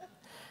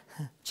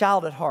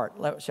 Child at heart,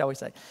 shall we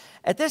say.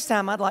 At this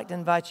time, I'd like to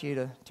invite you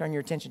to turn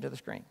your attention to the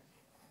screen.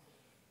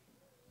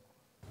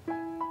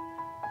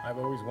 I've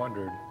always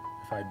wondered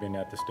if I'd been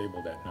at the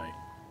stable that night.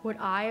 Would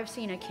I have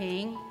seen a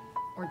king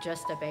or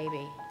just a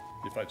baby?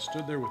 If I'd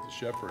stood there with the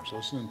shepherds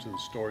listening to the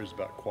stories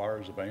about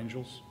choirs of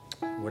angels,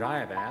 Would I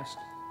have asked,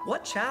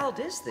 What child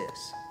is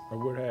this? or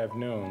would I have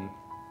known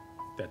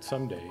that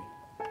someday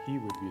he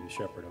would be the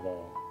shepherd of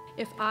all?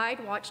 If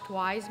I'd watched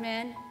wise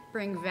men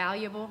bring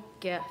valuable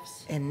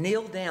gifts, And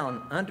kneel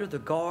down under the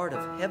guard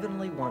of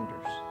heavenly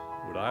wonders.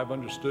 would I have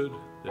understood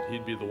that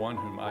he'd be the one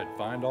whom I'd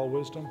find all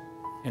wisdom?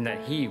 And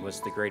that he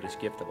was the greatest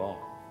gift of all.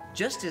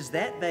 Just as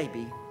that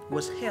baby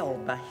was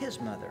held by his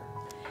mother,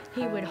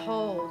 he would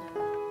hold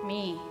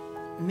me.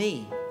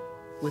 me,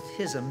 with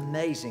his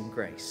amazing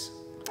grace.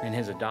 And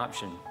his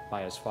adoption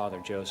by his father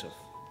Joseph.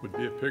 Would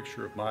be a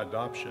picture of my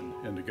adoption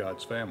into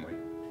God's family.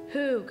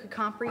 Who could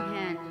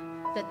comprehend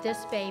that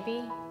this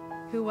baby,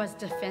 who was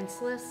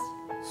defenseless,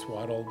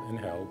 Swaddled and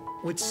held,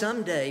 Would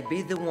someday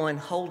be the one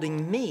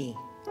holding me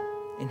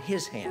in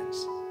his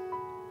hands.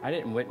 I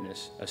didn't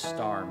witness a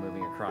star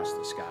moving across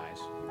the skies.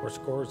 or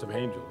scores of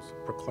angels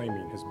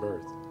proclaiming his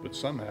birth. But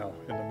somehow,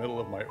 in the middle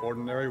of my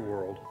ordinary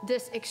world,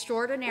 this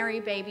extraordinary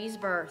baby's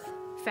birth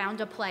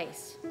found a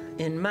place.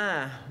 In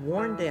my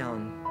worn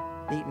down,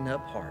 beaten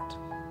up heart.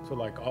 So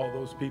like all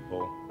those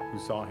people who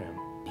saw him,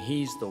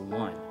 He's the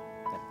one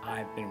that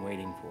I've been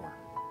waiting for.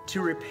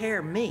 To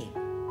repair me.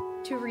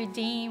 To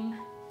redeem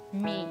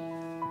me.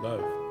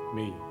 love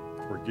me,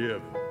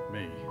 forgive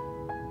me.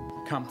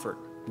 Comfort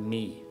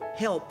me.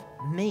 Help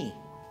me.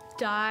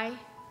 Die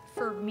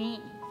for me.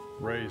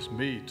 Raise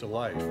me to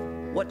life.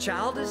 What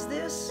child is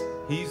this?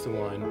 he's the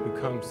one who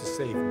comes to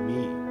save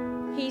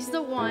me. He's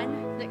the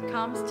one that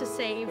comes to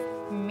save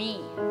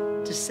me.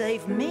 To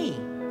save me.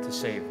 To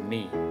save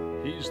me.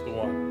 He's the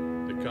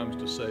one that comes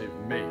to save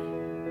me.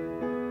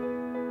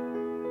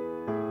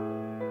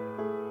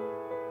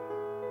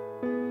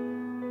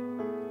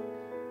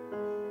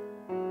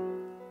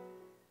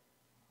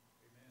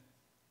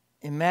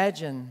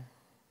 Imagine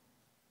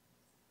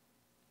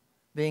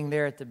being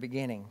there at the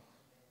beginning.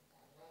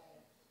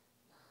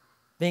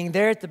 Being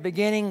there at the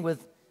beginning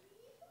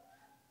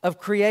of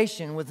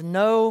creation with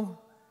nothing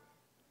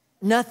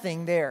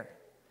there.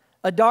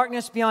 A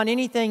darkness beyond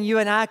anything you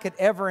and I could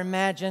ever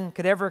imagine,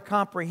 could ever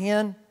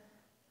comprehend.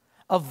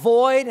 A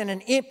void and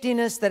an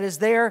emptiness that is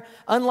there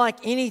unlike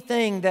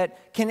anything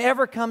that can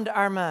ever come to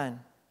our mind.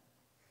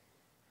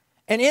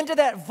 And into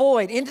that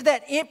void, into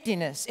that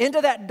emptiness, into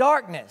that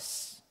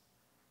darkness,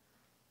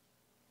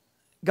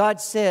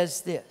 God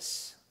says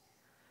this,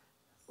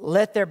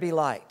 "Let there be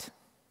light."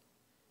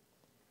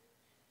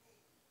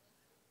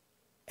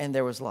 And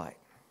there was light.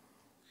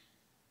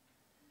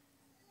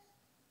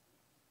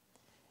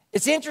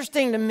 It's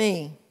interesting to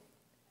me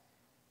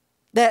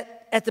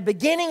that at the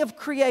beginning of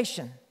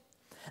creation,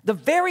 the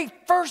very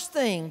first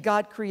thing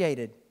God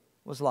created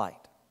was light.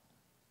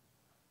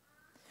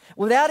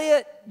 Without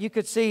it, you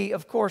could see,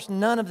 of course,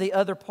 none of the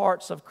other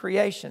parts of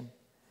creation.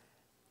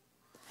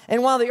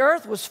 And while the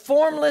earth was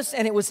formless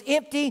and it was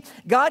empty,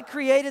 God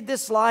created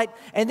this light,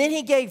 and then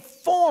He gave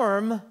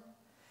form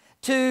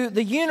to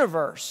the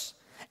universe.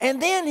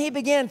 And then He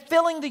began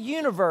filling the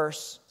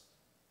universe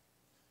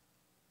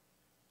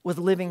with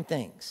living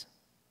things.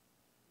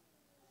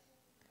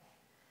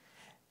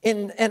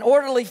 In an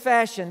orderly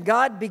fashion,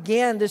 God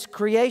began this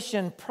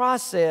creation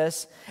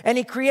process, and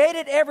He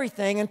created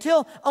everything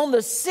until on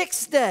the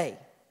sixth day,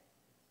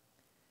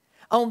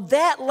 on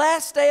that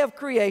last day of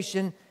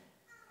creation,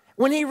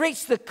 when He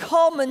reached the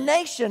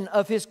culmination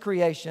of His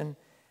creation,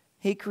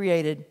 He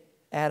created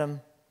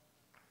Adam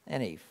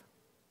and Eve.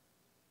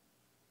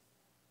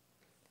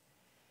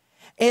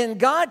 And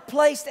God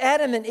placed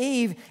Adam and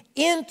Eve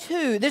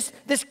into this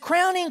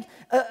crowning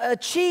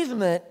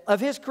achievement of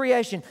His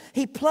creation.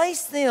 He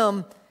placed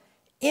them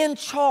in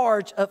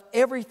charge of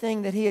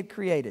everything that He had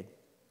created.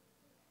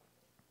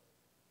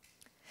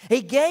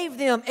 He gave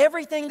them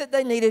everything that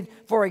they needed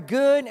for a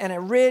good and a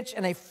rich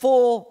and a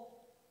full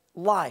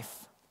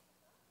life.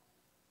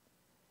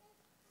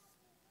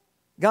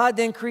 God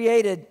then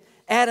created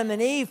Adam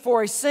and Eve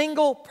for a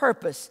single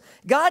purpose.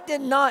 God did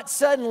not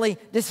suddenly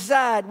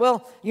decide,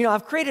 well, you know,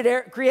 I've created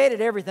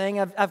everything.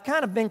 I've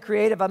kind of been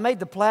creative. I made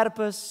the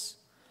platypus.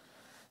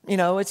 You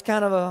know, it's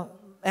kind of an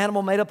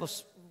animal made up of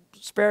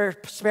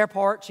spare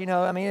parts, you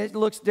know. I mean, it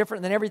looks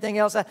different than everything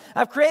else.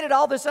 I've created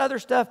all this other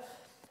stuff.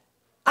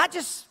 I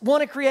just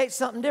want to create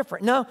something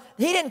different. No,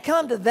 he didn't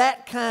come to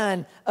that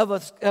kind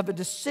of a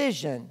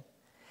decision.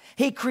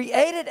 He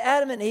created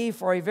Adam and Eve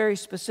for a very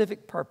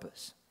specific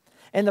purpose.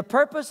 And the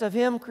purpose of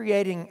him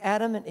creating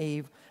Adam and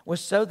Eve was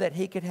so that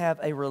he could have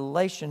a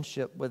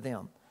relationship with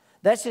them.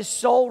 That's his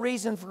sole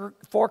reason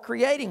for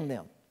creating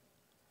them.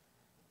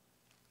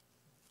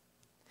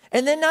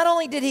 And then not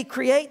only did he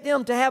create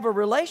them to have a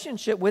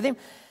relationship with him,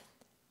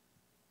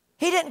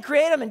 he didn't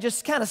create them and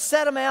just kind of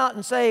set them out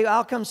and say,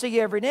 I'll come see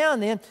you every now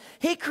and then.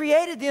 He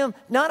created them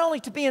not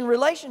only to be in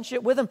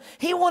relationship with them,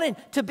 he wanted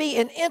to be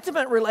in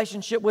intimate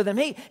relationship with them.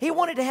 He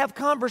wanted to have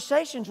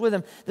conversations with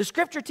them. The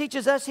scripture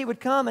teaches us he would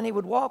come and he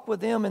would walk with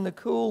them in the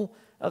cool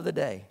of the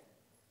day.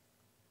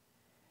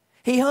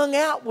 He hung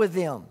out with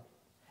them.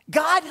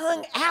 God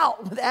hung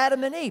out with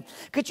Adam and Eve.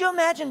 Could you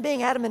imagine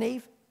being Adam and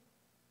Eve?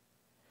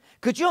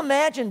 Could you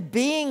imagine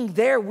being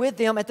there with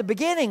them at the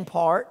beginning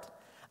part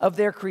of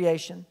their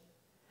creation?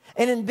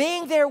 And in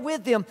being there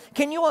with them,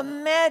 can you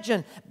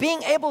imagine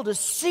being able to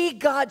see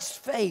God's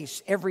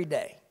face every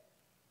day?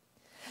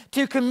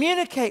 To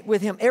communicate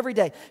with Him every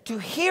day. To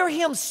hear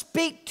Him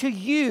speak to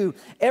you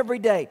every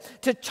day.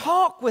 To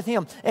talk with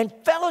Him and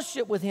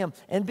fellowship with Him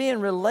and be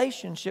in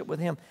relationship with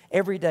Him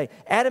every day.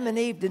 Adam and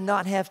Eve did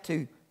not have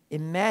to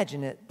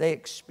imagine it. They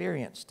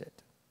experienced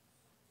it.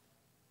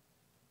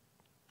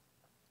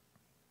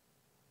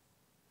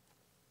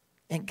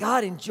 And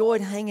God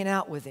enjoyed hanging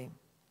out with them.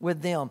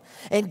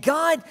 And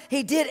God,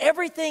 He did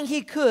everything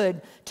He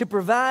could to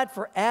provide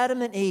for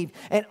Adam and Eve.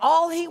 And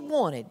all He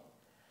wanted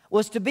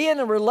was to be in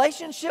a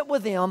relationship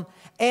with them,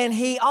 and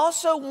He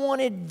also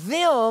wanted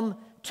them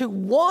to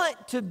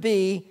want to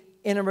be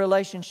in a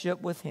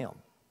relationship with Him.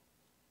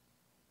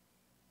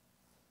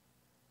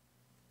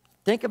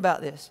 Think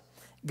about this.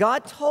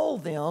 God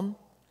told them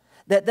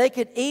that they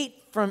could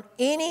eat from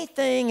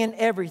anything and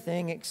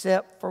everything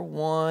except for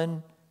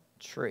one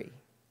tree.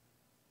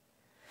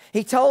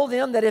 He told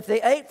them that if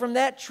they ate from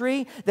that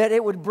tree, that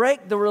it would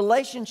break the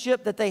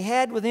relationship that they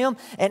had with Him.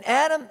 And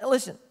Adam,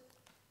 listen,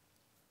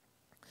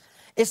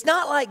 it's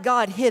not like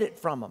God hid it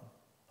from them.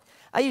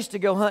 I used to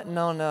go hunting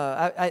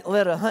I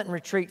led a hunting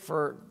retreat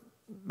for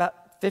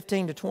about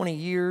 15 to 20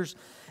 years.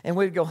 And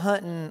we'd go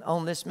hunting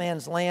on this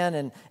man's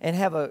land and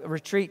have a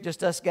retreat,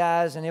 just us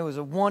guys. And it was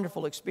a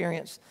wonderful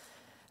experience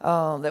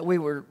that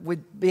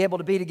we'd be able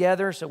to be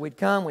together. So we'd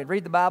come, we'd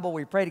read the Bible,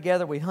 we'd pray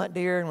together, we'd hunt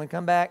deer, and we'd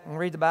come back and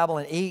read the Bible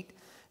and eat.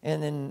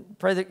 And then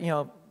pray that,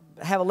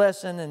 have a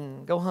lesson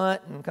and go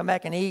hunt and come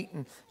back and eat,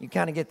 and you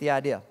kind of get the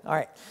idea. All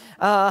right.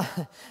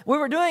 We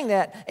were doing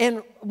that,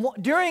 and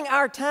during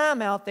our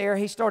time out there,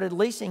 he started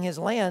leasing his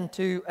land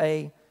to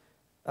a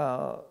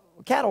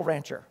cattle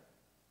rancher.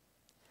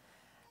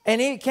 And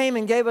he came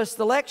and gave us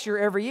the lecture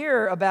every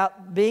year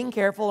about being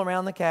careful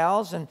around the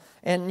cows and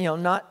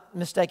not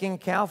mistaking a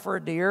cow for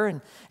a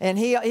deer. And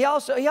he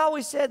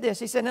always said this.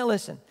 He said, now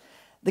listen,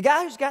 the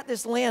guy who's got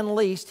this land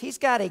leased, he's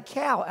got a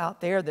cow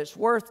out there that's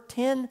worth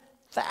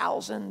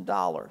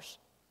 $10,000.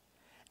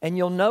 And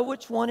you'll know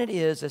which one it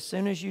is as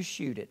soon as you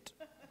shoot it.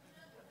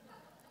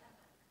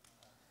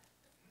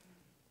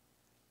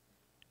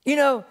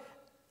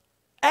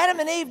 Adam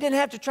and Eve didn't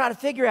have to try to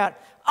figure out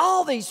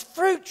all these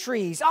fruit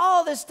trees,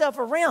 all this stuff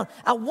around.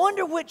 I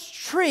wonder which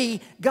tree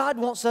God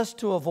wants us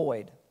to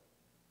avoid.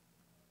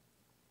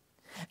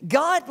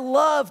 God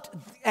loved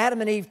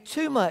Adam and Eve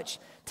too much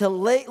to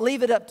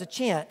leave it up to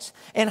chance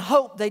and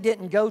hope they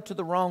didn't go to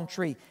the wrong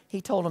tree. He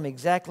told them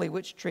exactly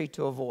which tree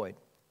to avoid.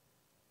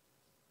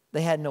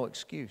 They had no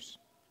excuse.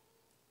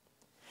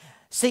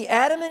 See,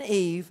 Adam and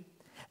Eve,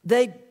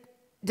 they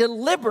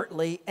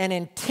deliberately and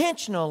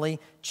intentionally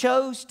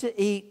chose to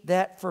eat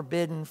that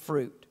forbidden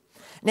fruit.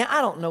 Now,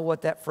 I don't know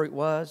what that fruit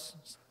was.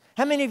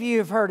 How many of you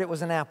have heard it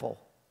was an apple?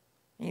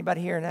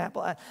 Anybody here an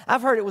apple?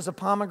 I've heard it was a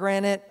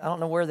pomegranate. I don't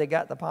know where they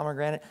got the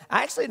pomegranate.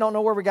 I actually don't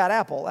know where we got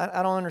apple.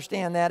 I don't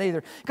understand that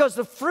either. Because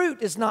the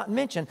fruit is not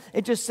mentioned.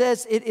 It just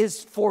says it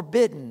is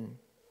forbidden.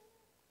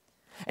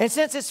 And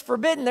since it's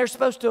forbidden, they're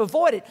supposed to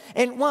avoid it.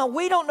 And while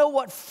we don't know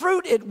what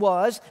fruit it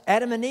was,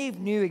 Adam and Eve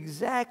knew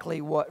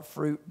exactly what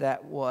fruit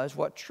that was,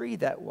 what tree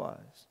that was.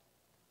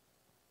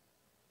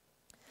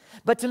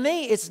 But to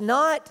me, it's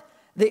not,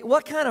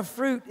 what kind of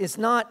fruit is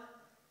not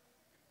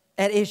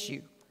at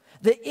issue.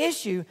 The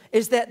issue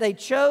is that they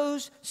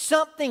chose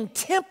something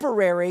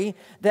temporary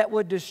that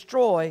would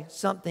destroy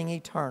something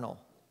eternal.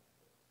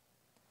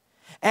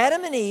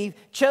 Adam and Eve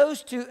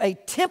chose to a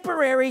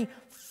temporary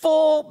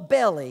full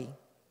belly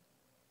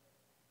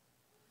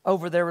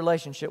over their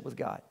relationship with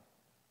God.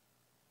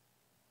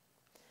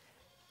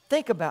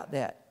 Think about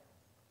that.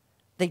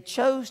 They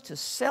chose to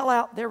sell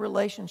out their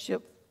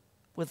relationship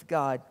with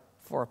God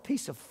for a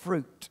piece of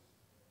fruit.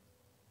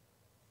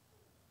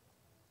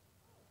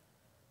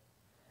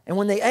 And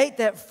when they ate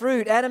that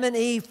fruit, Adam and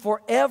Eve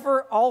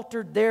forever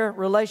altered their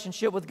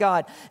relationship with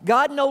God.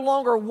 God no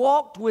longer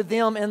walked with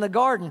them in the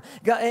garden.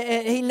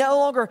 And He no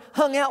longer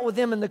hung out with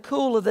them in the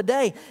cool of the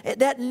day.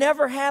 That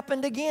never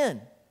happened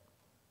again.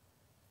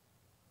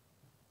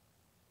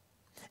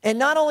 And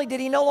not only did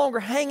He no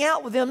longer hang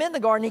out with them in the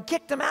garden, He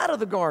kicked them out of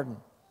the garden.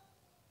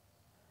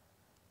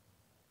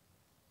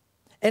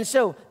 And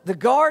so the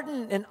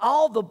garden and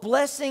all the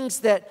blessings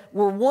that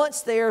were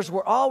once theirs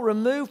were all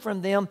removed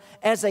from them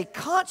as a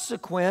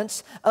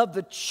consequence of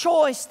the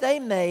choice they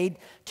made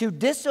to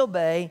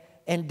disobey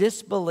and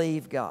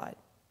disbelieve God.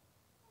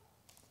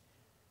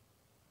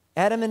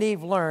 Adam and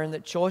Eve learned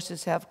that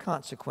choices have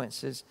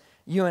consequences.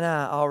 You and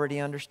I already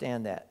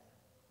understand that.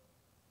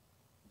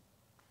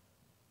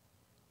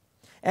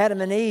 Adam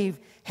and Eve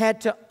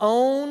had to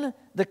own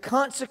the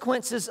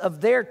consequences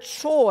of their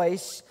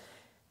choice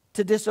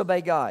to disobey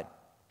God.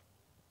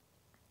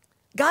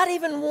 God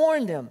even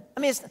warned them. I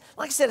mean,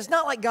 like I said, it's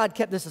not like God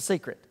kept this a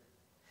secret.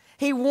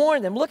 He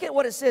warned them. Look at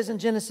what it says in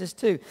Genesis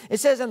 2. It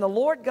says, "And the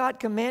Lord God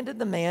commanded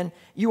the man,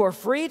 'You are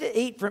free to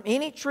eat from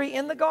any tree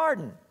in the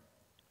garden.'"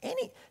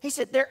 He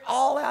said, they're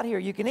all out here.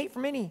 You can eat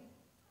from any.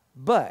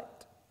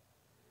 But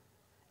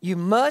you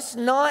must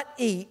not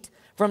eat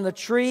from the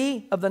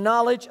tree of the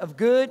knowledge of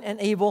good and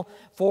evil,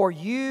 for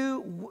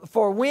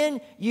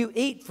when you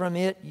eat from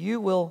it, you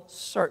will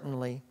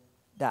certainly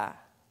die.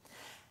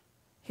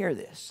 Hear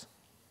this.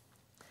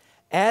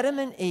 Adam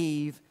and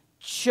Eve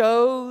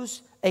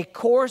chose a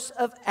course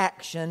of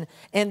action,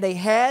 and they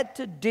had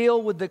to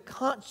deal with the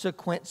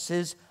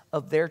consequences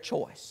of their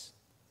choice.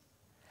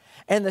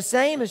 And the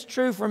same is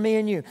true for me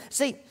and you.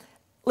 See,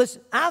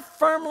 listen, I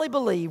firmly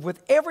believe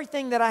with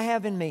everything that I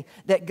have in me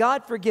that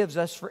God forgives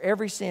us for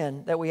every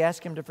sin that we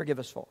ask Him to forgive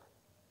us for.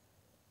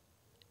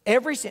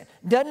 Every sin.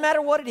 Doesn't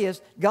matter what it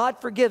is, God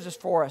forgives us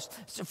for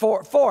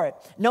it.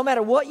 No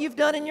matter what you've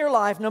done in your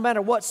life, no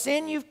matter what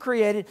sin you've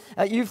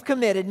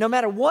committed, no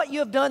matter what you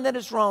have done that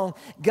is wrong,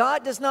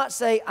 God does not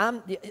say,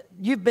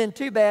 you've been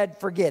too bad,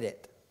 forget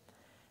it.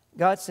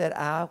 God said,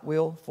 I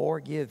will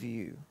forgive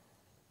you.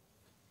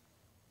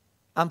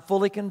 I'm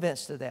fully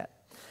convinced of that.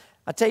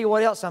 I'll tell you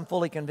what else I'm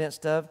fully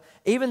convinced of.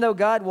 Even though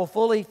God will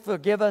fully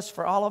forgive us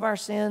for all of our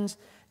sins,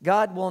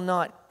 God will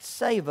not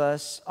save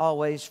us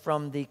always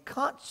from the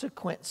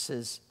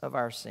consequences of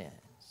our sins.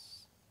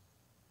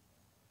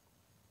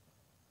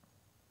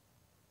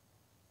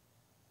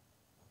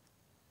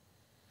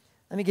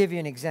 Let me give you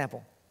an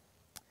example.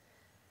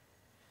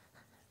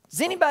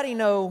 Does anybody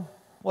know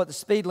what the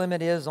speed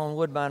limit is on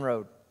Woodbine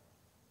Road?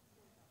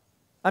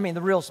 I mean,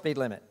 the real speed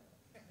limit.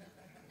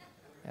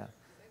 Yeah.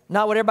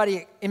 Not what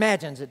everybody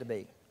imagines it to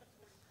be.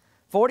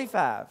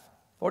 45.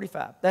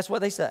 That's what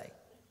they say.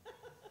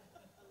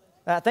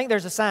 I think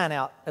there's a sign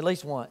out at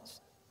least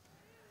once.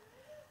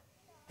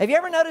 Have you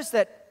ever noticed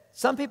that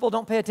some people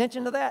don't pay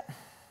attention to that?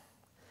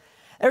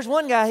 There's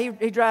one guy,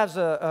 he drives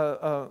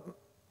a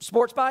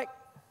sports bike.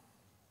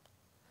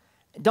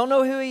 Don't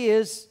know who he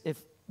is.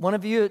 If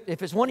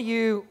it's one of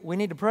you, we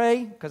need to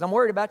pray because I'm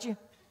worried about you.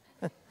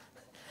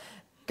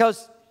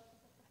 Because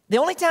the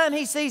only time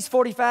he sees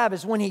 45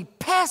 is when he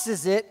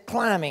passes it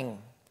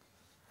climbing.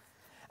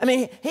 I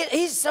mean,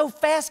 he's so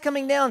fast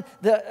coming down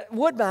the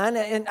Woodbine,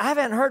 and I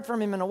haven't heard from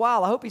him in a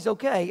while. I hope he's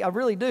okay. I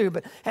really do,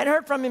 but hadn't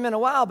heard from him in a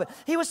while. But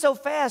he was so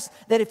fast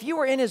that if you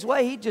were in his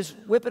way, he'd just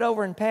whip it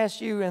over and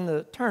pass you in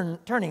the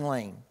turning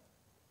lane.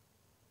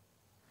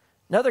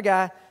 Another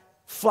guy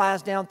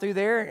flies down through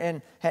there,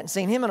 and hadn't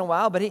seen him in a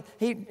while, but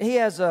he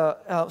has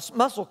a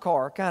muscle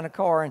car kind of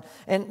car,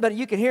 but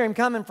you could hear him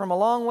coming from a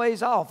long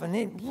ways off, and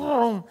he,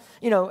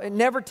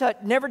 never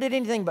did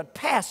anything but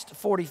passed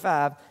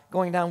 45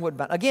 going down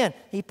Woodbine. Again,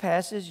 he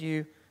passes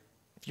you.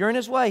 If you're in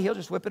his way, he'll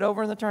just whip it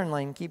over in the turn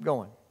lane and keep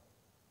going.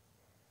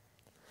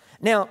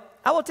 Now,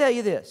 I will tell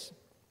you this.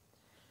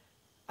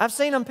 I've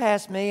seen them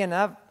pass me, and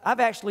I've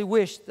actually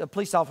wished a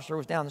police officer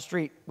was down the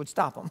street would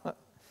stop them.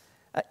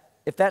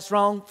 If that's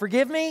wrong,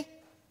 forgive me.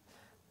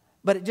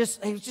 But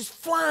he was just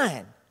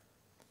flying.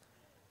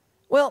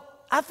 Well,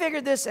 I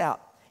figured this out.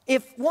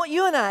 If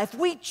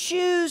we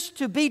choose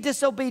to be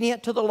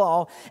disobedient to the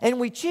law, and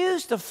we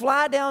choose to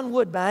fly down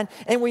Woodbine,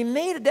 and we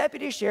meet a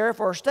deputy sheriff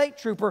or a state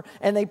trooper,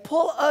 and they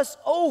pull us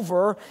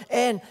over,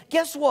 and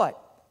guess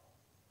what?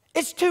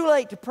 It's too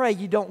late to pray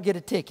you don't get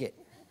a ticket.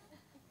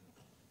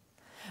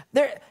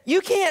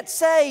 You can't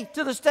say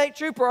to the state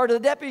trooper or to the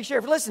deputy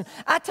sheriff, listen,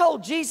 I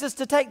told Jesus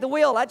to take the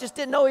wheel. I just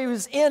didn't know he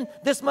was in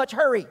this much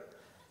hurry.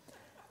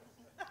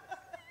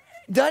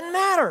 Doesn't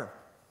matter.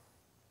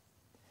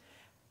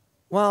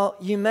 While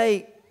you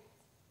may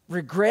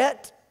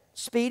regret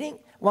speeding,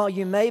 while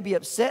you may be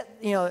upset,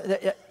 you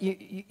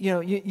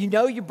know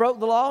you broke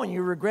the law and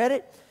you regret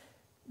it,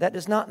 that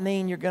does not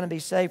mean you're going to be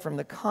saved from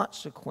the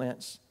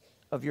consequence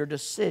of your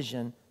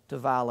decision to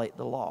violate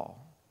the law.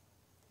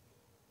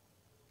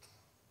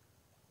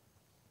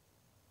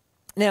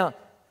 Now,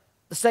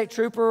 the state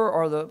trooper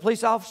or the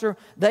police officer,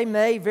 they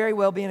may very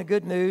well be in a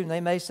good mood, and they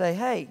may say,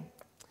 hey,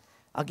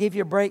 I'll give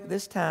you a break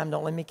this time.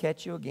 Don't let me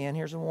catch you again.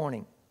 Here's a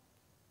warning.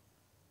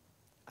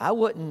 I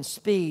wouldn't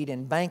speed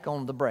and bank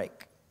on the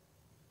brake.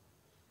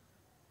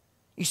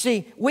 You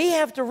see, we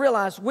have to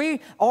realize we're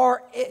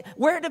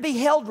to be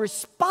held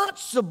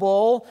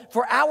responsible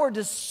for our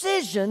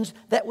decisions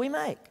that we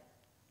make.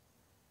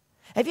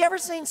 Have you ever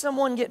seen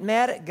someone get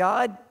mad at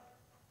God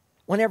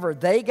whenever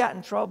they got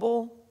in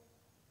trouble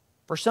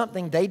for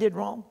something they did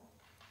wrong?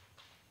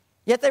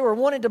 Yet they were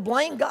wanting to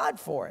blame God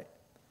for it.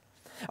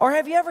 Or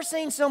have you ever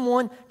seen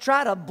someone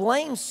try to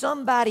blame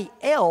somebody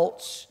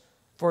else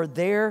for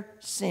their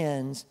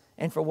sins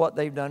and for what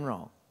they've done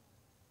wrong?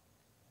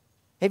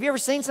 Have you ever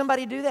seen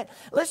somebody do that?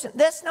 Listen,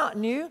 that's not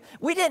new.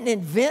 We didn't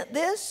invent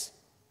this.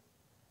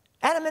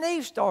 Adam and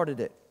Eve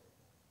started it.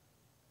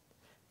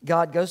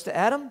 God goes to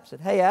Adam, said,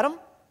 "Hey, Adam,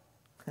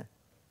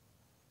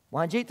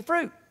 why'd you eat the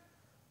fruit?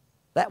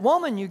 That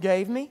woman you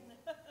gave me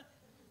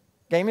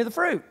the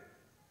fruit."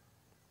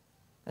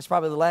 That's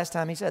probably the last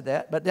time he said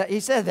that, but he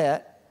said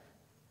that.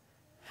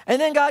 And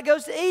then God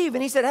goes to Eve,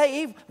 and he said,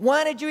 "Hey, Eve,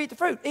 why did you eat the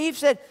fruit?" Eve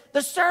said,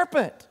 "The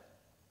serpent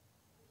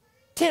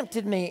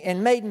tempted me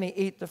and made me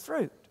eat the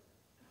fruit."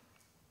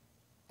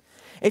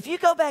 If you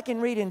go back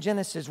and read in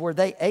Genesis where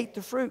they ate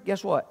the fruit,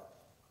 guess what?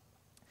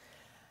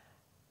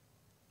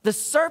 The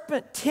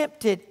serpent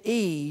tempted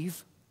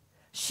Eve.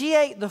 She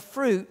ate the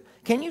fruit.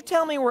 Can you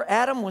tell me where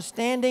Adam was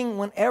standing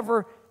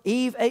whenever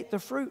Eve ate the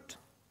fruit?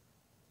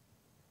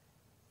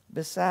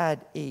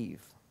 Beside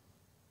Eve.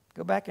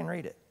 Go back and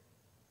read it.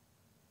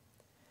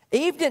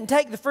 Eve didn't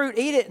take the fruit,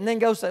 eat it, and then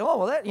go say, "Oh,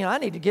 well, I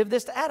need to give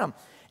this to Adam."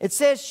 It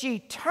says she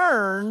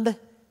turned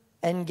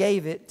and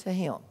gave it to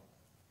him.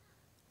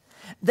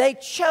 They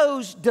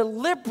chose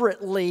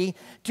deliberately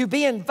to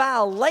be in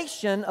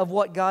violation of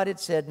what God had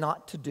said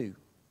not to do.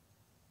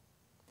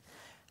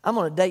 I'm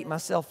going to date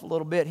myself a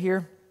little bit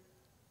here.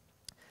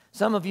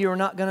 Some of you are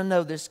not going to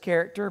know this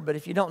character, but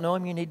if you don't know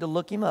him, you need to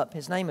look him up.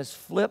 His name is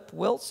Flip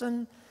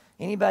Wilson.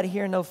 Anybody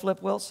here know Flip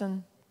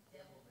Wilson?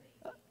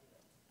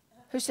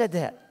 Who said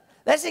that?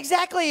 That's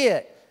exactly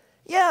it.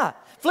 Yeah.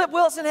 Flip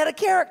Wilson had a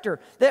character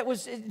that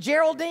was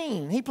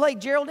Geraldine. He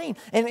played Geraldine.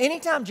 And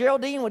anytime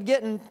Geraldine would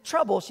get in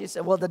trouble, she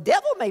said, "Well, the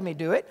devil made me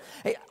do it."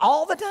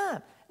 All the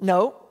time.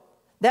 No,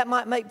 that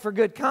might make for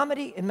good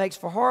comedy. It makes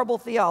for horrible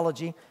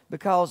theology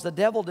because the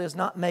devil does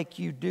not make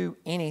you do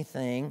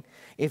anything.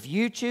 If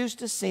you choose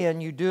to sin,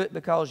 you do it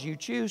because you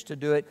choose to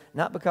do it,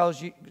 not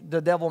because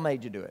the devil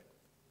made you do it.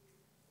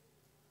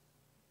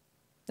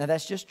 Now,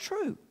 that's just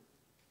true.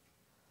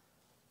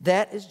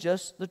 That is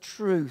just the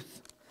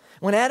truth.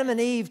 When Adam and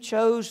Eve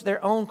chose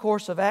their own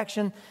course of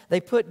action, they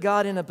put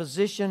God in a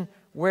position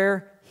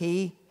where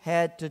He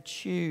had to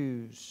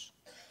choose.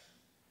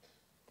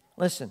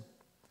 Listen,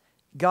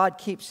 God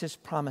keeps His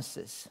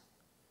promises.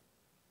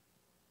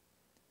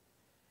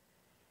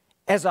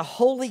 As a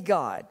holy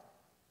God,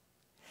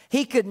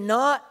 He could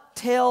not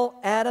tell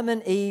Adam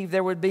and Eve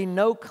there would be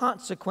no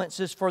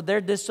consequences for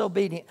their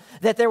disobedience,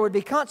 that there would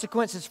be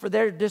consequences for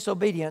their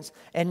disobedience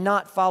and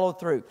not follow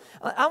through.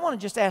 I want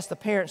to just ask the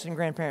parents and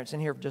grandparents in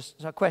here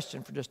just a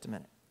question for just a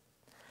minute.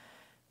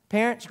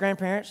 Parents,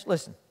 grandparents,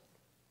 listen.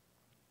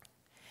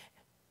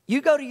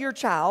 You go to your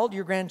child,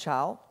 your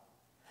grandchild,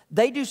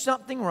 they do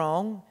something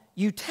wrong,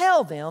 you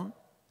tell them,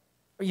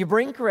 or you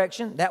bring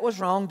correction, that was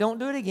wrong, don't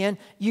do it again.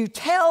 You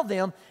tell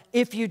them,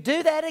 if you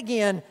do that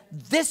again,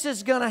 this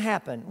is going to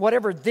happen,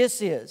 whatever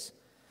this is.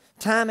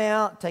 Time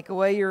out, take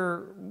away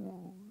your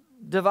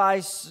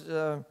device,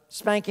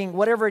 spanking,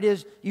 whatever it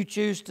is you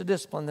choose to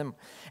discipline them.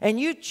 And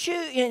you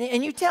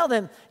tell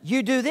them,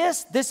 you do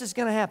this, this is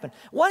going to happen.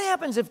 What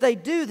happens if they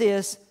do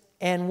this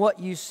and what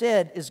you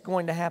said is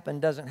going to happen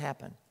doesn't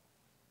happen?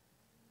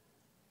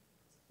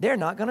 They're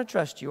not going to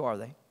trust you, are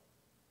they?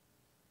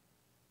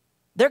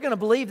 They're going to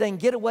believe they can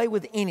get away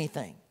with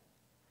anything.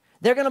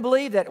 They're going to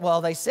believe that,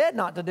 well, they said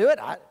not to do it.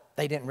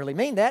 They didn't really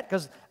mean that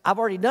because I've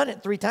already done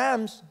it 3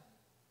 times.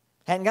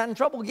 Hadn't gotten in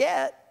trouble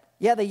yet.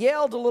 Yeah, they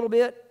yelled a little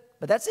bit,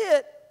 but that's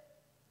it.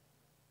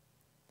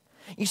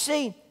 You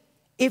see,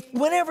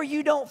 whenever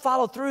you don't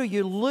follow through,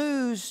 you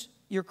lose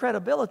your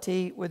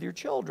credibility with your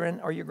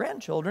children or your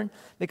grandchildren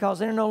because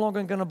they're no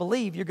longer going to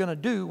believe you're going to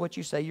do what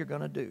you say you're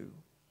going to do.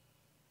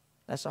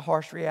 That's a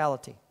harsh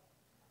reality.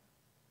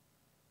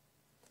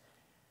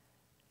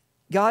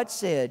 God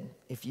said,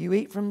 if you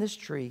eat from this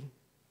tree,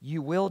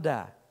 you will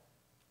die.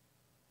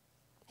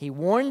 He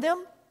warned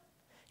them.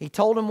 He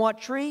told them what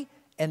tree,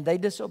 and they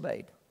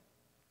disobeyed.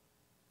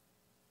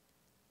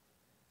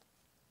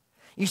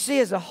 You see,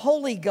 as a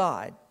holy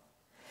God,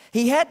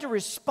 He had to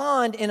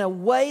respond in a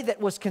way that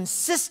was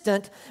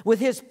consistent with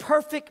His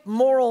perfect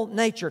moral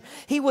nature.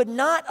 He would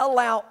not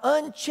allow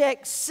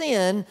unchecked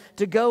sin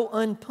to go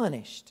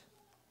unpunished.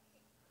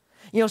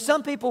 You know,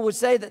 some people would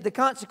say that the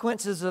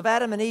consequences of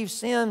Adam and Eve's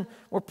sin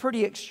were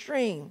pretty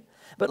extreme.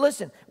 But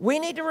listen, we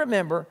need to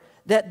remember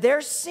that their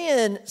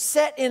sin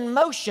set in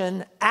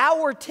motion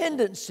our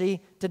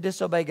tendency to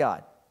disobey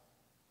God.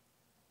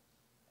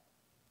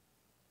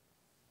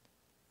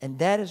 And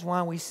that is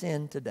why we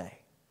sin today.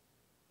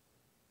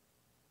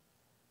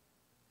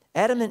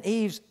 Adam and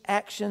Eve's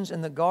actions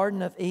in the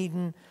Garden of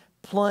Eden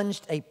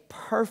plunged a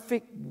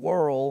perfect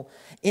world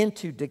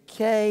into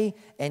decay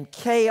and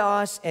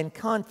chaos and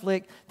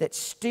conflict that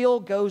still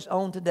goes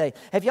on today.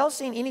 Have y'all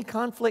seen any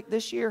conflict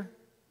this year?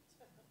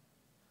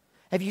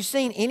 Have you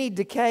seen any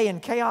decay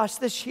and chaos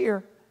this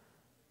year?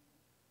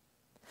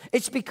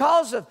 It's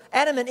because of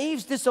Adam and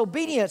Eve's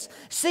disobedience.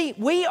 See,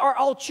 we are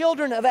all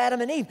children of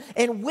Adam and Eve,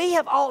 and we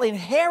have all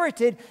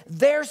inherited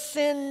their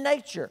sin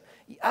nature.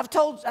 I've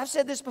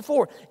said this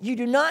before. You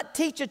do not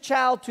teach a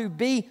child to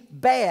be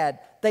bad.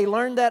 They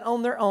learn that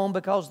on their own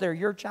because they're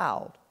your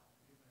child.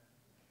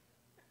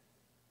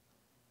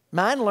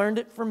 Mine learned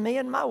it from me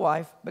and my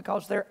wife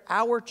because they're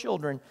our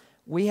children.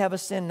 We have a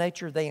sin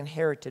nature they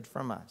inherited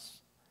from us.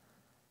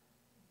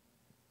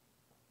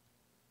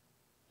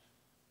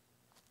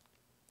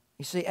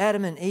 You see,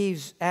 Adam and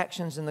Eve's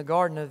actions in the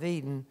Garden of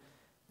Eden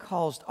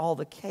caused all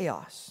the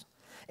chaos.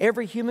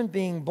 Every human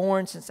being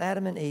born since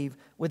Adam and Eve,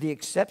 with the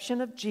exception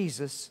of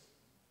Jesus,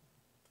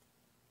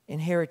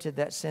 inherited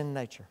that sin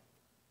nature.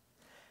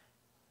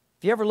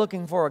 If you're ever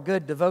looking for a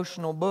good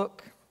devotional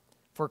book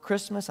for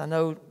Christmas, I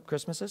know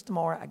Christmas is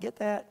tomorrow. I get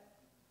that.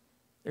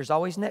 There's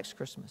always next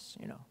Christmas,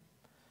 you know.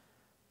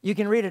 You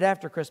can read it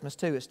after Christmas,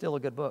 too. It's still a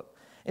good book.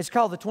 It's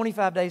called The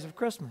 25 Days of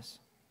Christmas.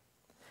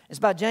 It's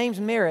by James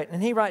Merritt,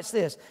 and he writes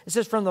this. It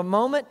says, from the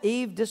moment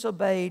Eve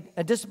disbelieved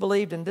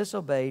and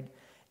disobeyed,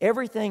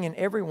 everything and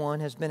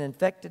everyone has been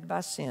infected by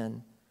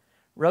sin.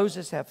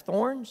 Roses have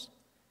thorns.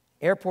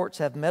 Airports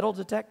have metal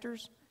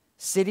detectors.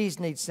 Cities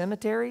need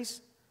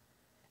cemeteries.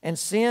 And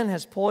sin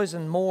has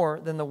poisoned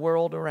more than the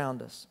world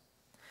around us.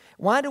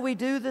 Why do we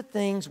do the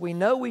things we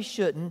know we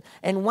shouldn't,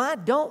 and why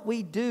don't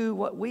we do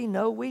what we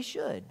know we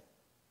should?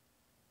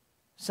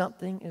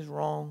 Something is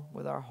wrong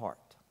with our heart.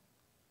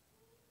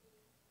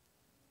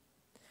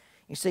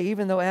 You see,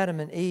 even though Adam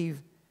and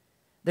Eve,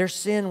 their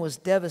sin was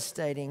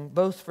devastating,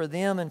 both for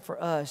them and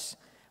for us,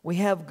 we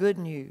have good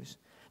news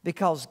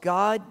because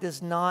God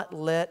does not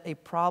let a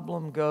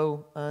problem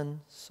go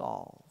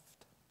unsolved.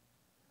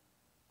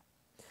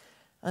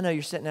 I know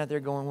you're sitting out there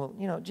going, well,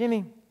 you know,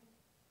 Jimmy,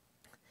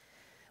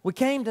 we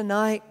came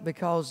tonight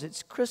because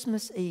it's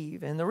Christmas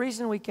Eve. And the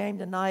reason we came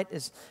tonight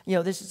is, you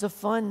know, this is a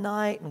fun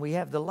night and we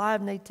have the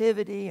live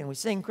nativity and we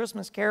sing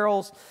Christmas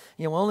carols.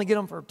 You know, we only get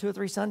them for 2 or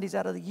 3 Sundays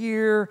out of the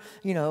year.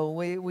 You know,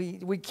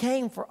 we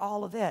came for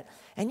all of that.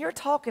 And you're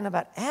talking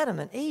about Adam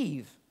and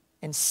Eve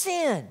and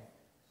sin.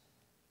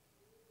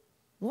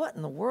 What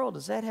in the world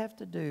does that have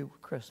to do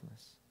with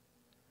Christmas?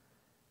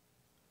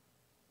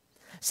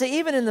 See,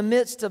 even in the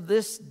midst of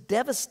this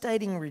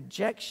devastating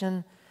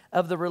rejection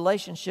of the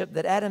relationship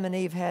that Adam and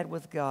Eve had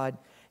with God,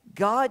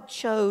 God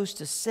chose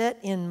to set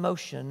in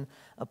motion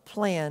a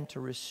plan to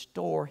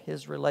restore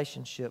His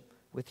relationship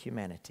with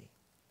humanity.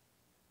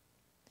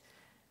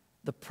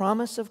 The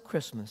promise of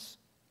Christmas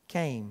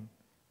came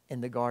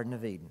in the Garden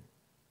of Eden.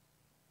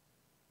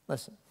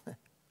 Listen,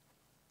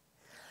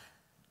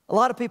 a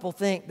lot of people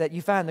think that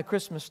you find the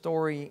Christmas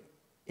story,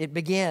 it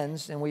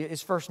begins, and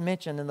it's first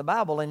mentioned in the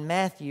Bible in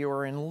Matthew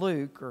or in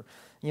Luke or,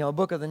 you know,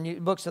 books of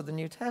the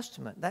New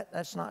Testament.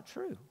 That's not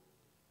true.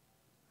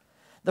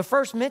 The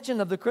first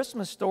mention of the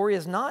Christmas story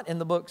is not in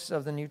the books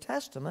of the New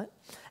Testament.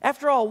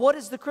 After all, what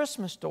is the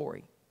Christmas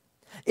story?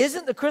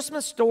 Isn't the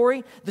Christmas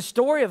story the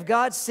story of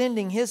God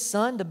sending His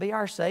Son to be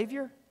our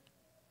Savior?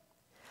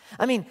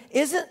 I mean,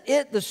 isn't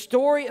it the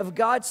story of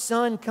God's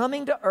Son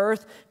coming to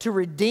earth to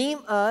redeem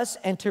us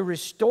and to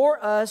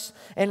restore us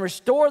and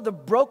restore the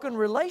broken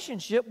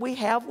relationship we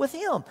have with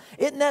Him?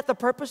 Isn't that the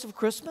purpose of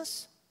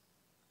Christmas?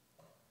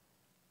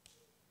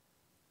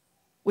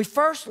 We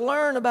first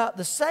learn about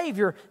the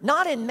Savior,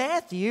 not in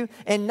Matthew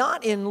and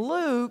not in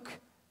Luke,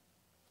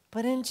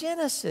 but in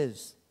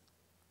Genesis.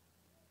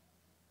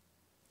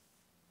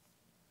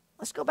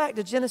 Let's go back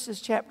to Genesis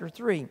chapter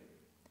 3.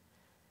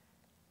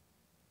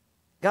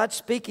 God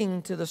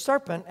speaking to the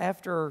serpent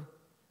after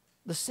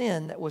the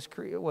sin that was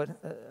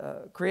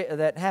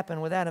that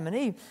happened with Adam and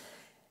Eve.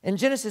 In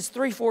Genesis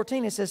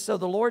 3:14 it says, so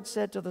the Lord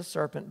said to the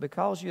serpent,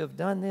 because you have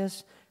done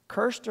this,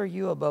 cursed are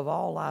you above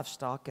all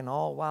livestock and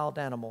all wild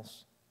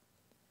animals.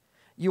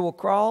 You will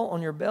crawl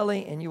on your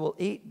belly and you will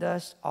eat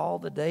dust all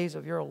the days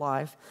of your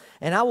life.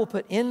 And I will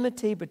put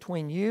enmity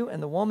between you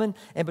and the woman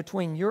and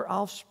between your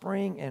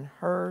offspring and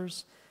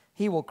hers.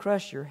 He will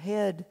crush your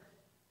head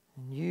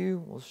and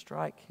you will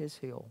strike his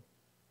heel.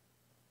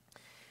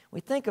 We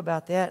think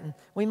about that and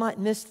we might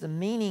miss the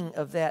meaning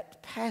of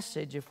that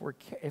passage if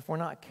we're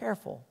not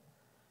careful.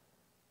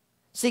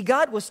 See,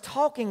 God was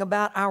talking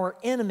about our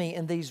enemy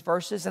in these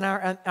verses, and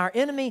our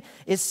enemy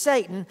is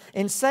Satan,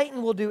 and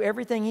Satan will do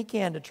everything he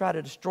can to try to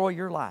destroy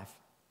your life.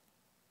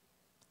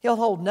 He'll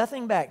hold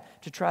nothing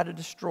back to try to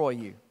destroy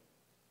you.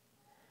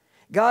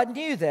 God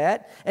knew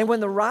that, and when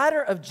the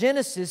writer of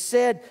Genesis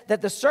said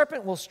that the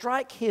serpent will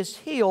strike his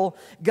heel,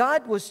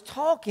 God was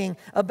talking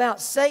about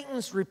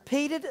Satan's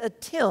repeated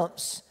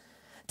attempts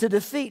to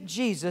defeat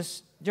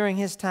Jesus during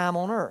His time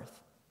on earth.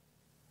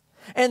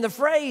 And the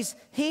phrase,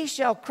 he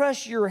shall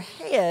crush your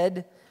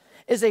head,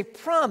 is a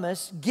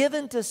promise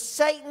given to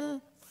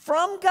Satan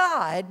from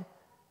God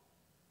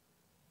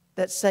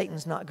that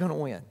Satan's not going to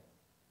win.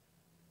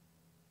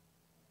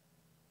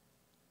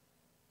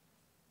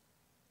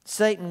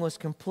 Satan was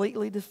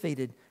completely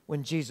defeated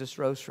when Jesus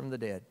rose from the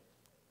dead.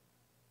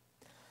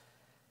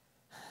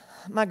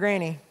 My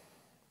granny,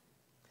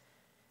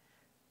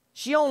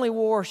 she only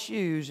wore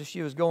shoes if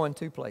she was going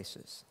two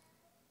places.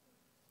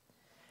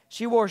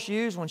 She wore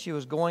shoes when she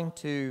was going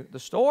to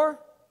the store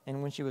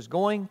and when she was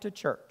going to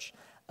church.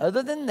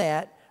 Other than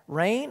that,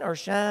 rain or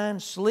shine,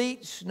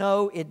 sleet,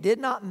 snow, it did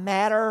not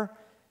matter.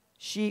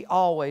 She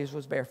always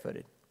was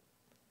barefooted.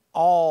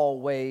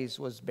 Always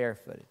was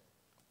barefooted.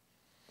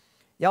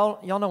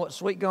 Y'all know what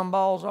sweet gum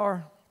balls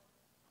are?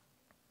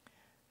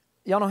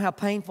 Y'all know how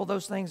painful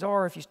those things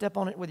are if you step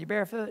on it with your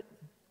bare foot?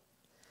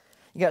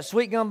 You got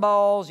sweet gum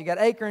balls, you got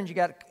acorns, you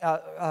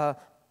got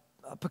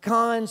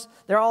pecans.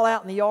 They're all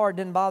out in the yard.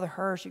 Didn't bother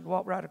her. She could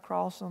walk right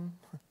across them.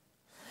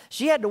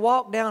 She had to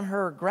walk down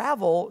her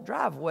gravel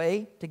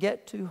driveway to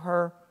get to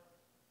her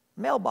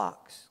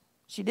mailbox.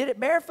 She did it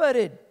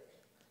barefooted.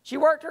 She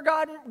worked her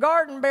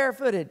garden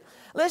barefooted.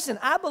 Listen,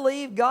 I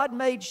believe God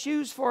made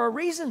shoes for a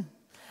reason.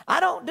 I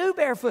don't do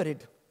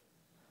barefooted.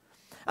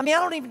 I mean, I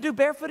don't even do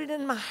barefooted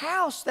in my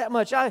house that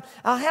much. I'll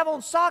have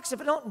on socks if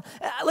I don't.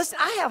 Listen,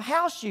 I have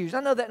house shoes. I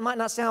know that might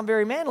not sound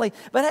very manly,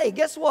 but hey,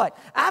 guess what?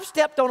 I've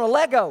stepped on a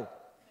Lego.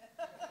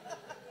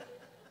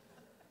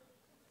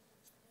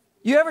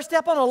 You ever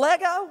step on a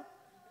Lego?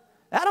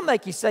 That'll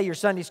make you say your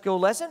Sunday school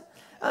lesson.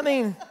 I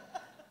mean,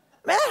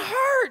 man, that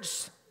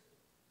hurts.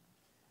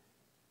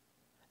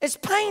 It's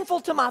painful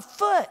to my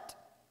foot.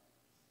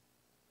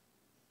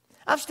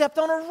 I've stepped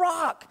on a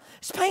rock.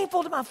 It's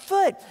painful to my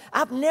foot.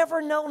 I've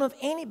never known of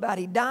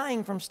anybody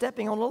dying from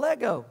stepping on a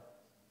Lego.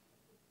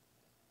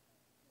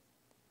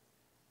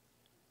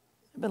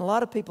 There have been a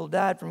lot of people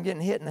died from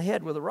getting hit in the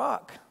head with a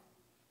rock.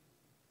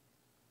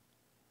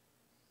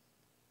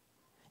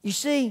 You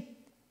see,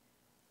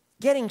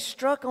 getting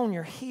struck on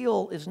your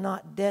heel is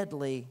not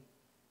deadly.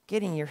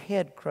 Getting your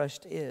head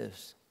crushed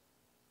is.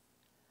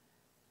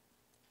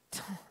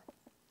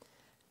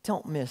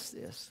 Don't miss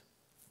this.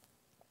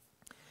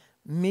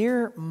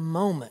 Mere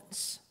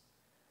moments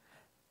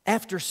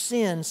after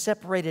sin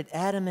separated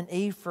Adam and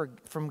Eve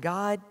from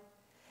God,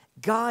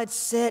 God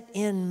set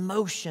in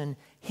motion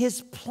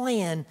His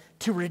plan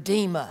to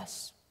redeem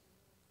us.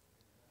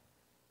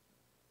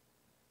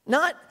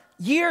 Not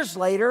years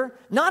later,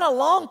 not a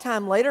long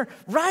time later,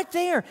 right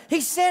there, He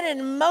set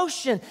in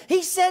motion.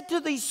 He said to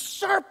the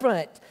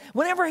serpent,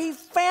 whenever he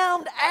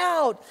found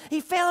out,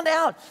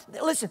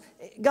 listen,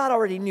 God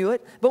already knew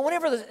it, but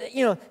whenever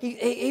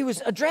he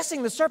was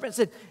addressing the serpent and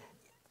said,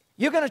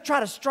 you're going to try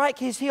to strike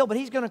his heel, but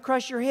he's going to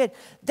crush your head.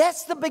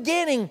 That's the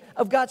beginning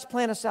of God's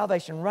plan of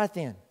salvation right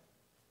then.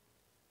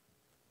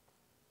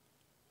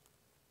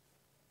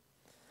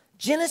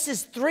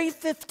 Genesis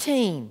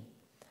 3:15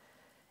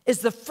 is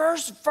the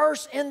first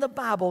verse in the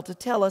Bible to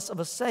tell us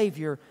of a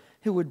Savior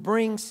who would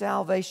bring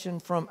salvation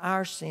from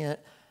our sin,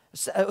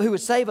 who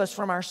would save us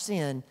from our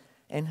sin,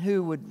 and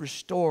who would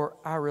restore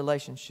our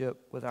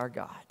relationship with our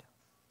God.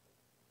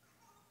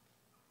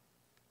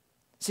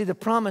 See, the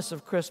promise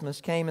of Christmas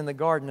came in the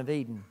Garden of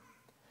Eden,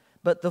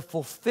 but the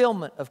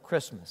fulfillment of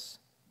Christmas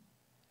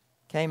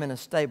came in a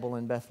stable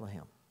in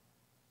Bethlehem.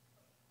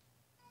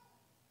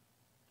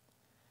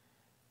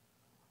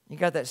 You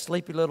got that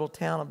sleepy little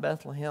town of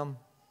Bethlehem.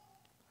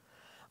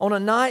 On a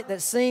night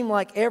that seemed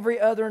like every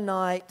other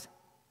night,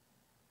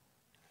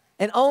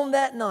 and on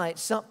that night,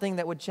 something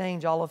that would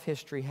change all of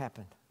history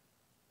happened.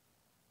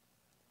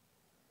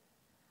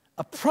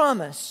 A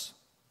promise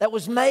that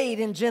was made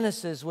in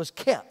Genesis was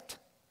kept.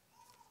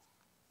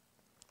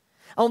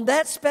 On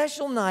that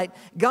special night,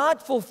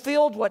 God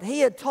fulfilled what He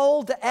had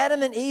told to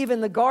Adam and Eve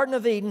in the Garden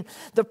of Eden,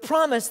 the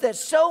promise that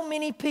so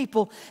many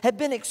people had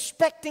been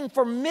expecting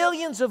for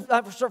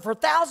for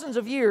thousands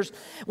of years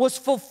was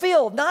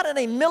fulfilled, not in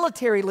a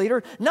military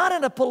leader, not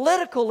in a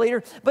political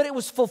leader, but it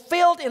was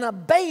fulfilled in a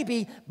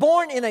baby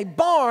born in a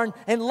barn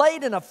and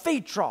laid in a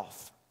feed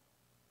trough.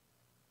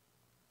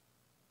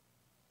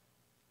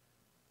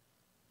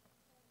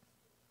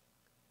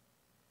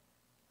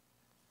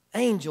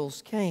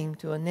 Angels came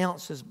to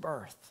announce His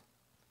birth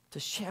to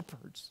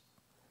shepherds.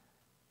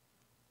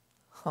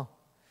 Oh.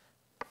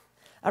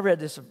 I read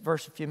this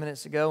verse a few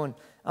minutes ago, and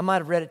I might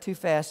have read it too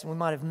fast, and we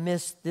might have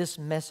missed this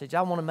message.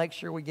 I want to make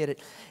sure we get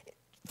it.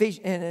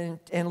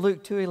 In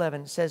Luke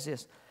 2:11, it says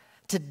this: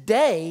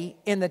 today,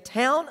 in the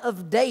town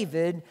of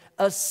David,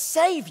 a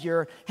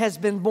Savior has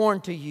been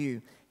born to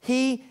you.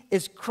 He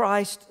is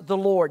Christ the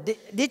Lord.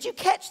 Did you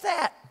catch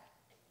that?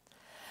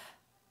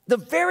 The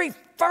very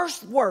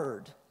first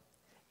word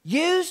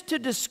used to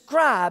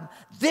describe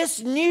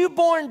this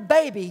newborn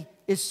baby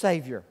is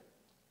Savior.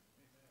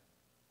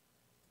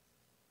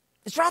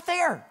 It's right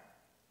there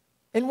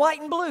in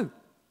white and blue.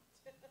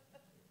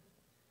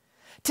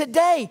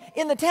 Today,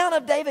 in the town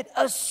of David,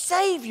 a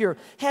Savior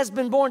has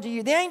been born to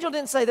you. The angel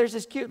didn't say there's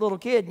this cute little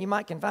kid and you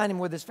might confine him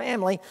with his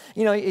family.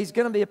 You know, he's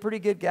going to be a pretty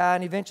good guy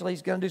and eventually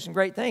he's going to do some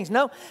great things.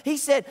 No, he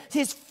said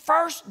his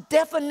first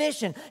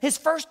definition, his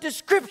first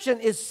description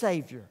is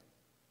Savior.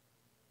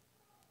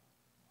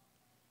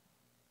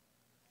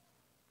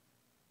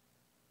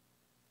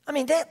 I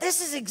mean,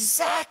 this is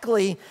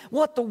exactly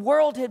what the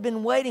world had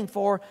been waiting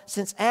for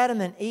since Adam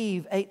and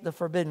Eve ate the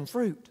forbidden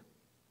fruit.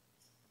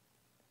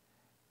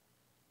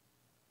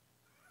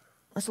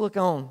 Let's look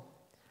on.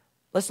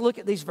 Let's look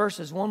at these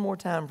verses one more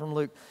time from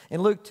Luke.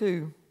 In Luke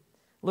 2,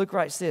 Luke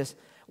writes this: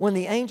 when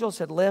the angels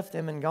had left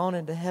them and gone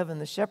into heaven,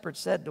 the shepherds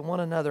said to one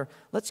another,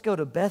 let's go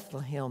to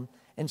Bethlehem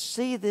and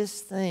see this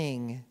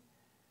thing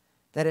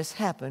that has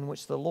happened,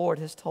 which the Lord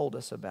has told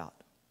us about.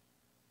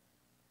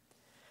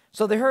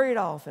 So they hurried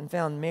off and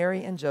found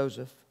Mary and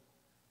Joseph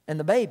and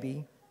the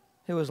baby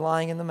who was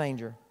lying in the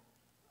manger.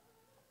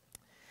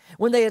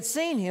 When they had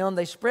seen him,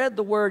 they spread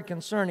the word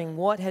concerning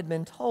what had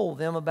been told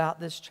them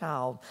about this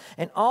child.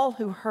 And all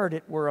who heard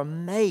it were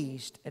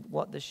amazed at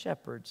what the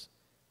shepherds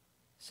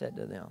said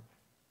to them.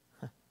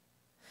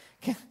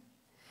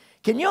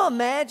 Can you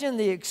imagine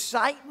the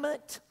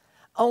excitement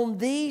on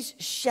these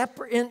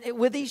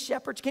with these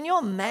shepherds? Can you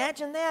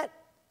imagine that?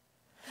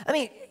 I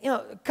mean,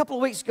 a couple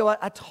of weeks ago,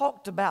 I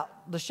talked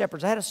about the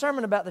shepherds. I had a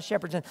sermon about the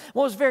shepherds. And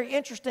what was very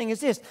interesting is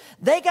this.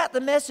 They got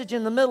the message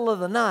in the middle of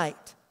the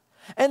night.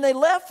 And they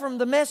left from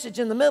the message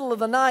in the middle of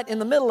the night in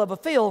the middle of a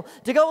field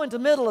to go into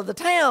the middle of the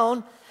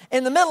town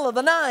in the middle of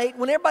the night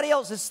when everybody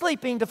else is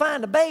sleeping to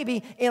find a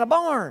baby in a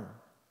barn.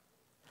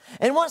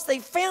 And once they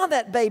found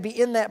that baby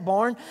in that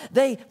barn,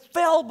 they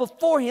fell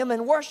before him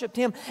and worshiped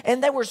him.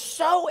 And they were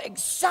so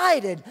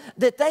excited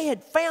that they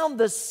had found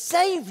the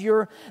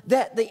Savior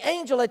that the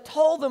angel had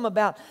told them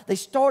about. They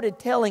started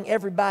telling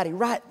everybody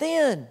right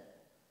then.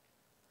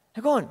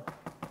 They're going,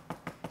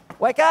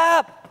 wake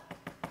up.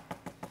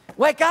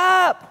 Wake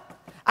up.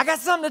 I got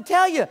something to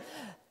tell you.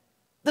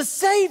 The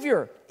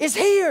Savior is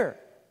here.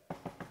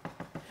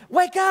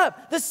 Wake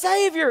up. The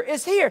Savior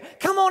is here.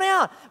 Come on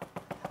out.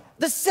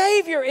 The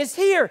Savior is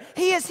here.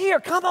 He is here.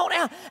 Come on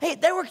out. Hey,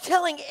 they were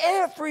telling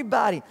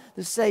everybody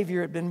the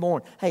Savior had been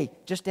born. Hey,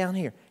 just down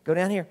here. Go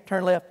down here.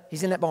 Turn left.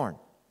 He's in that barn.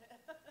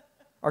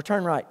 Or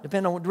turn right,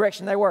 depending on what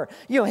direction they were.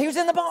 He was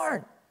in the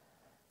barn.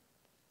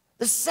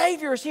 The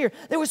Savior is here.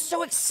 They were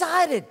so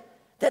excited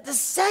that the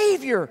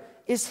Savior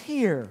is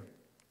here.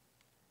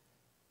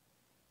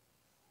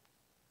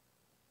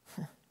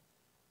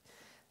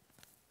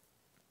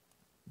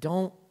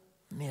 Don't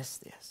miss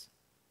this.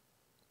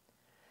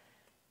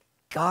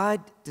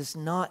 God does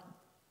not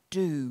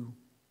do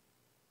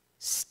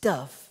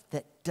stuff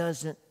that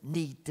doesn't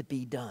need to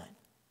be done.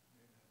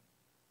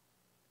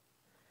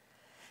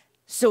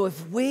 So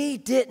if we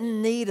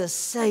didn't need a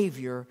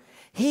Savior,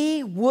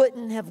 He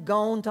wouldn't have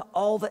gone to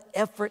all the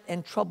effort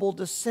and trouble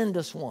to send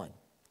us one.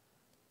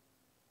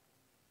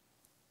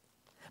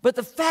 But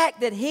the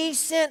fact that He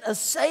sent a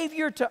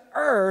Savior to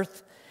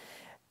earth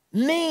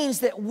means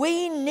that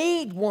we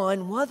need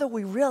one whether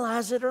we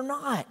realize it or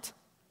not.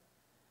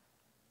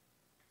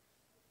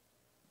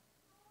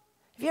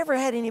 Have you ever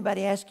had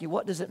anybody ask you,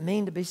 what does it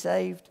mean to be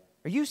saved?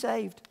 Are you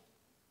saved?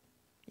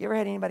 You ever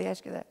had anybody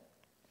ask you that?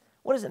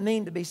 What does it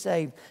mean to be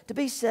saved? To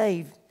be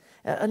saved,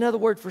 another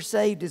word for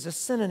saved is a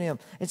synonym.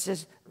 It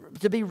says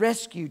to be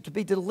rescued, to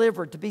be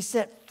delivered, to be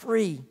set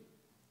free.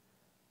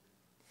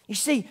 You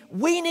see,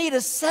 we need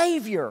a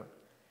Savior.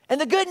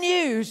 And the good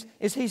news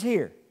is He's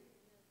here.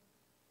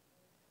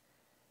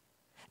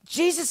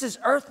 Jesus'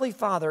 earthly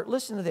father,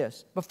 listen to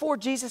this, before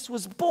Jesus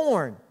was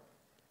born,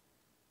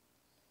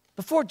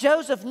 before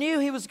Joseph knew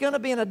he was going to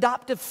be an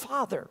adoptive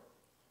father,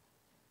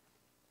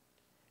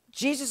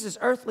 Jesus'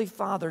 earthly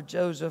father,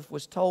 Joseph,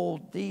 was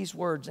told these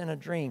words in a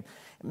dream.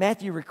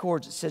 Matthew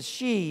records, it says,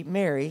 she,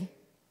 Mary,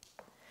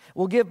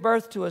 will give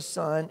birth to a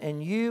son,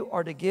 and you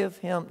are to give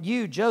him,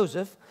 you,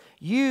 Joseph,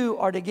 you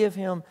are to give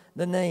him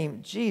the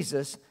name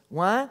Jesus.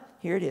 Why?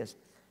 Here it is.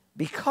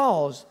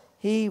 Because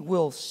he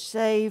will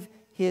save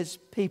His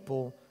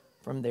people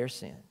from their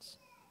sins.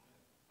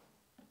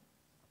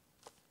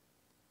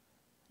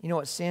 You know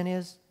what sin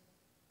is?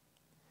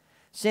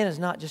 Sin is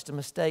not just a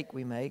mistake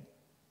we make.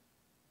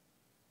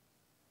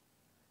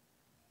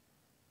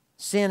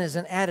 Sin is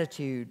an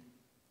attitude.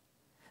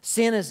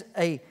 Sin is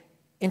an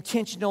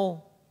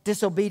intentional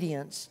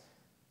disobedience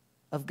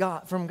of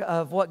God,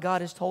 of what God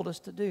has told us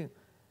to do.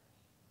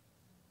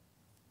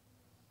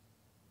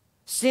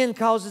 Sin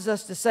causes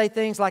us to say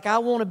things like, I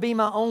want to be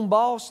my own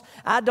boss.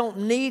 I don't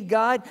need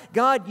God.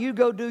 God, you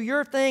go do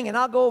your thing and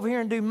I'll go over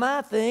here and do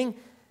my thing.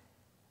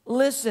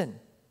 Listen,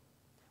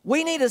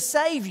 we need a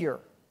Savior.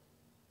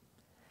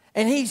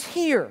 And He's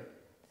here.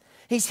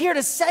 He's here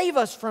to save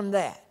us from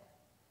that.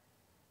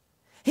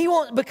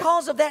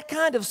 Because of that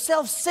kind of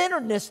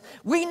self-centeredness,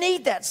 we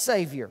need that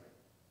Savior.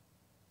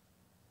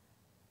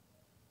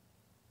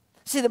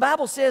 See, the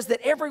Bible says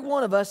that every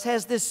one of us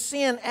has this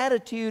sin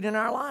attitude in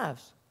our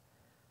lives.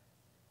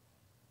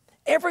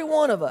 Every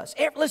one of us.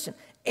 Listen,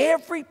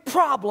 every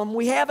problem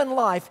we have in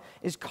life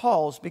is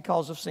caused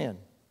because of sin.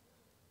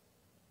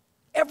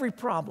 Every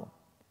problem.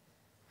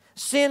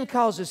 Sin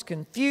causes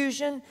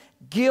confusion,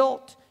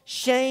 guilt,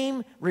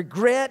 shame,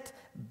 regret,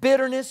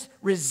 bitterness,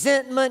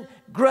 resentment,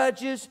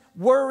 grudges,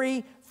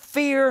 worry,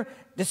 fear,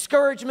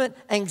 discouragement,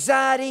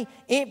 anxiety,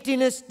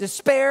 emptiness,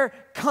 despair,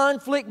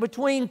 conflict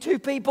between two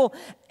people.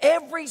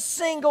 Every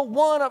single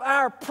one of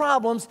our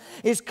problems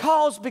is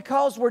caused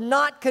because we're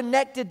not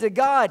connected to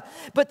God.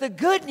 But the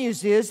good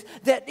news is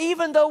that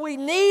even though we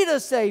need a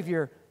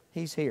Savior,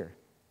 He's here.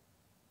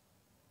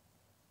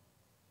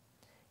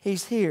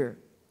 He's here.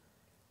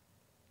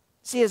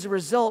 See, as a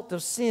result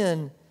of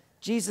sin,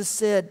 Jesus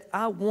said,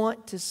 I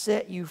want to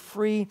set you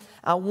free.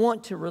 I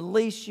want to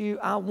release you.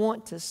 I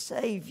want to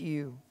save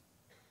you.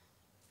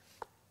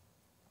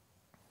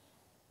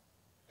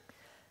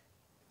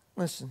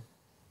 Listen,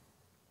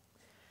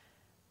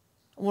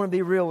 I want to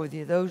be real with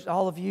you.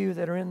 All of you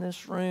that are in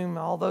this room,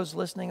 all those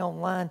listening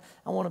online,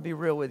 I want to be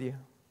real with you.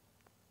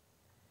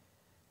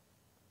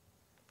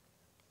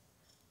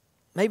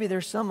 Maybe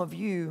there's some of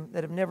you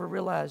that have never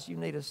realized you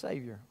need a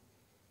Savior.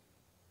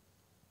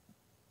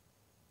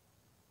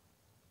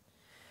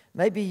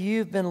 Maybe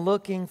you've been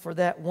looking for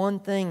that one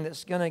thing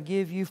that's going to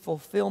give you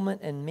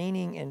fulfillment and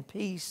meaning and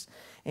peace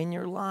in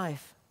your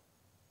life.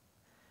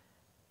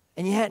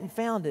 And you hadn't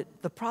found it.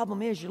 The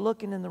problem is you're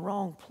looking in the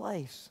wrong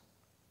place.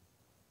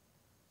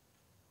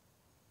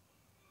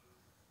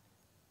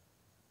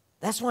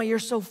 That's why you're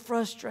so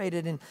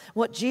frustrated. And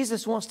what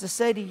Jesus wants to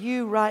say to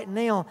you right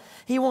now,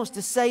 He wants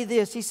to say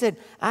this. He said,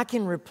 I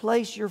can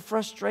replace your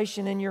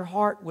frustration in your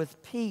heart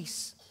with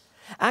peace.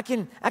 I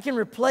can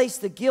replace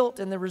the guilt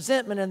and the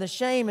resentment and the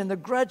shame and the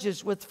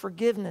grudges with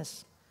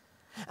forgiveness.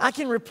 I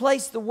can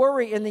replace the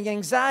worry and the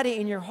anxiety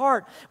in your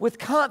heart with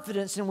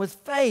confidence and with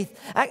faith.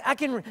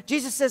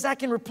 Jesus says, I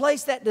can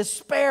replace that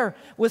despair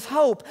with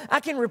hope. I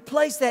can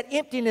replace that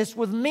emptiness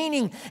with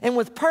meaning and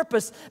with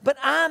purpose. But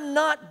I'm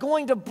not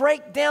going to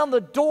break down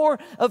the door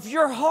of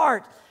your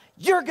heart.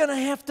 You're going to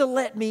have to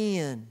let me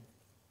in.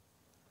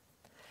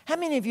 How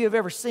many of you have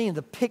ever seen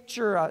the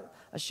picture?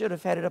 I should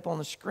have had it up on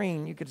the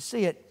screen. You could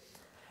see it.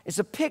 It's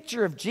a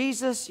picture of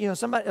Jesus. You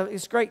know,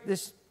 it's great.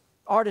 This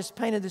artist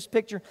painted this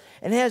picture,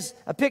 and it has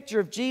a picture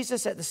of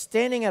Jesus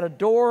standing at a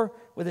door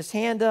with his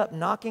hand up,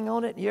 knocking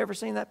on it. You ever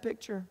seen that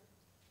picture?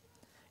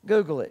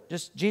 Google it.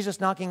 Just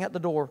Jesus knocking at the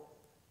door.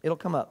 It'll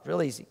come up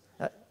real easy.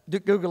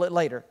 Google it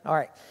later. All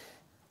right.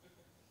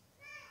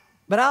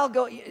 But I'll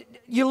go.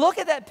 You look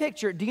at that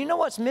picture. Do you know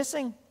what's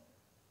missing?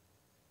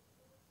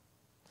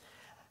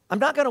 I'm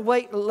not going to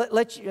wait.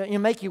 Let you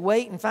make you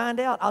wait and find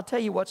out. I'll tell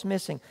you what's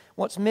missing.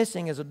 What's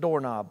missing is a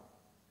doorknob.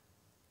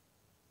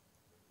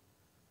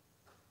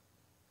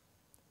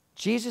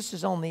 Jesus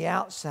is on the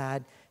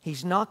outside.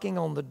 He's knocking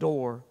on the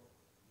door.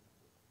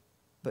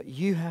 But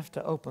you have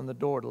to open the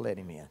door to let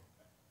Him in.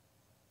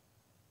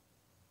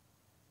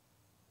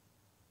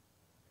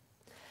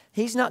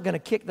 He's not going to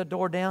kick the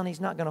door down. He's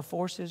not going to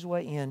force His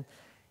way in.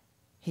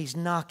 He's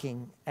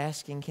knocking,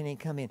 asking, can He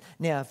come in?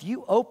 Now, if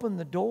you open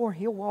the door,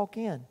 He'll walk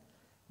in.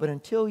 But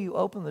until you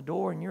open the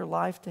door in your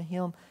life to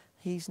Him,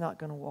 He's not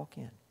going to walk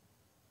in.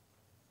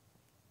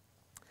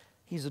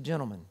 He's a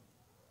gentleman.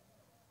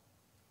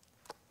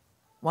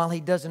 While He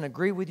doesn't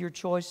agree with your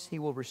choice, He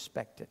will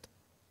respect it.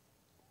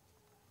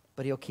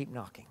 But He'll keep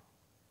knocking.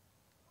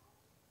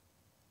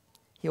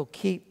 He'll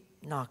keep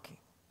knocking.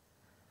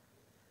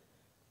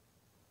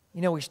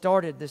 You know, we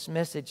started this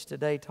message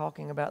today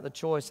talking about the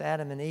choice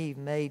Adam and Eve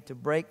made to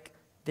break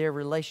their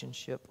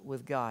relationship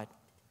with God.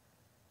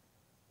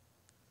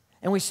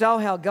 And we saw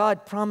how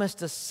God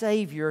promised a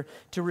Savior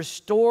to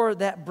restore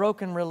that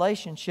broken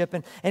relationship.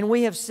 And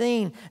we have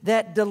seen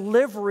that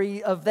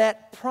delivery of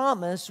that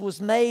promise was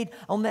made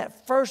on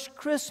that first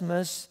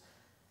Christmas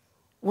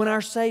when our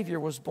Savior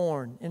was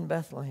born in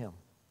Bethlehem.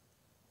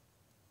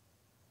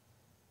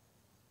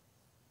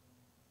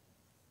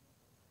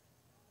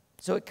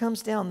 So it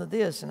comes down to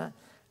this, and I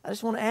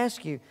just want to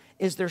ask you,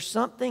 is there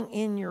something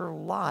in your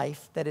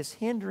life that is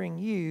hindering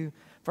you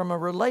from a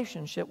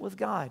relationship with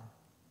God?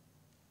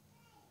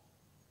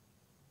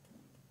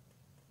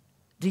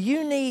 Do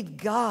you need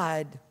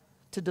God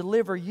to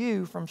deliver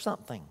you from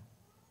something?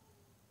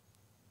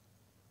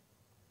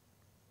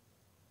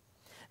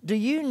 Do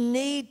you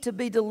need to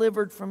be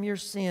delivered from your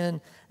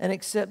sin and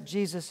accept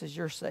Jesus as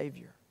your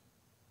Savior?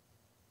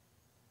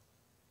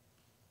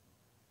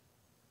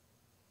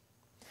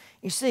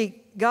 You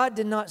see, God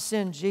did not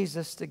send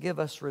Jesus to give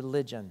us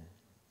religion.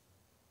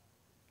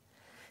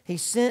 He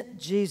sent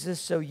Jesus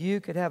so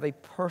you could have a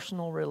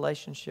personal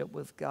relationship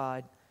with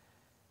God.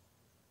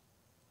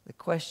 The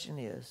question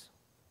is,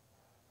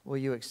 will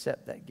you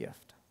accept that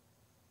gift?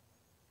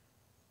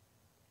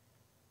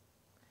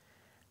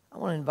 I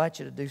want to invite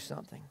you to do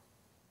something.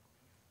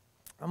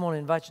 I'm going to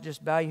invite you to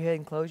just bow your head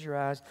and close your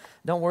eyes.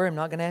 Don't worry, I'm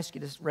not going to ask you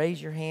to raise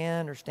your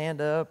hand or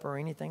stand up or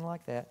anything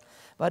like that.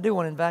 But I do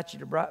want to invite you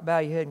to bow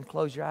your head and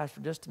close your eyes for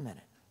just a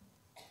minute.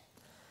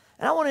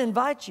 And I want to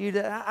invite you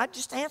to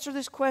just answer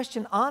this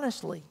question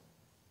honestly.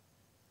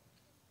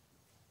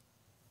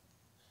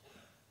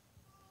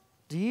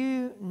 Do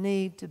you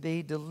need to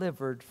be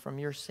delivered from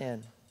your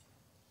sin?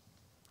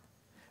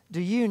 Do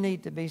you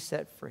need to be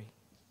set free?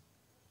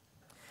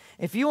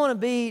 If you want to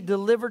be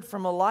delivered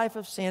from a life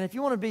of sin, if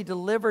you want to be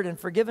delivered and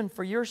forgiven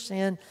for your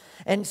sin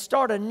and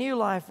start a new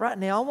life right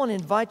now, I want to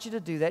invite you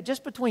to do that.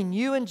 Just between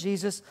you and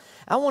Jesus,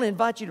 I want to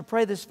invite you to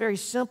pray this very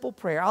simple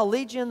prayer. I'll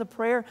lead you in the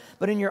prayer,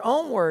 but in your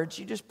own words,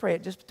 you just pray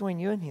it just between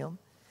you and Him.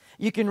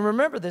 You can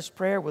remember this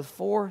prayer with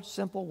 4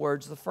 simple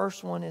words. The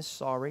first one is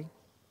sorry.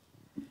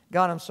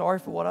 God, I'm sorry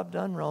for what I've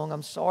done wrong.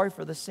 I'm sorry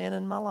for the sin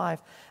in my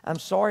life. I'm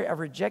sorry I've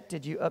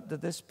rejected you up to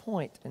this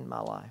point in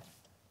my life.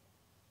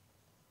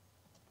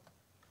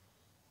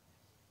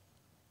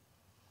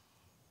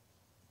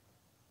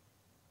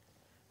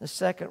 The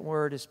second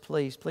word is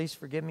please. Please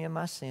forgive me of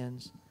my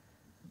sins.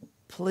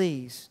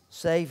 Please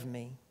save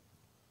me.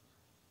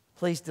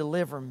 Please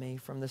deliver me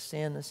from the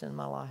sin that's in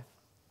my life.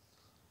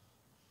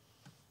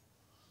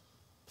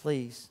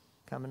 Please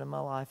come into my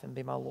life and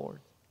be my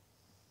Lord.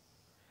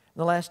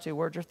 The last 2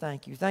 words are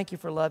thank you. Thank you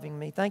for loving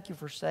me. Thank you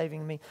for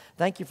saving me.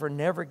 Thank you for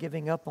never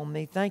giving up on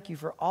me. Thank you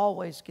for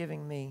always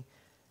giving me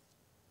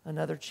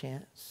another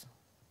chance.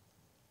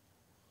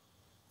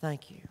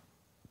 Thank you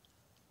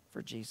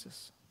for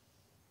Jesus.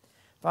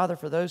 Father,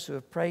 for those who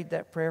have prayed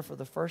that prayer for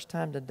the first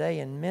time today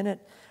and meant it,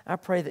 I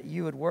pray that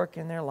you would work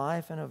in their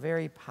life in a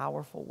very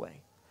powerful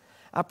way.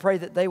 I pray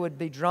that they would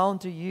be drawn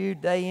to you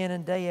day in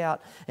and day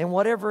out. And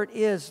whatever it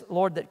is,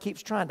 Lord, that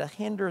keeps trying to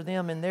hinder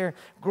them in their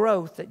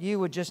growth, that you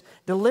would just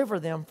deliver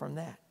them from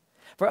that.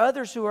 For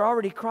others who are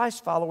already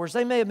Christ followers,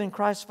 they may have been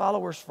Christ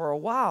followers for a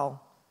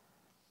while.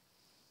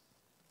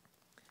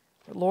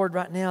 But Lord,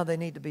 right now they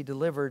need to be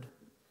delivered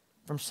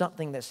from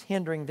something that's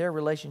hindering their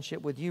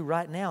relationship with you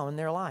right now in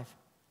their life.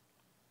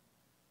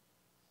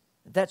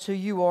 If that's who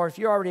you are, if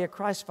you're already a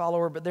Christ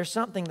follower, but there's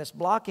something that's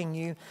blocking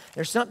you,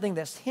 there's something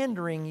that's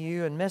hindering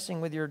you and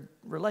messing with your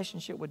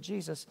relationship with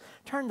Jesus,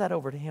 turn that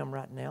over to Him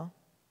right now.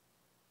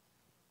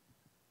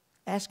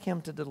 Ask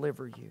Him to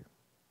deliver you.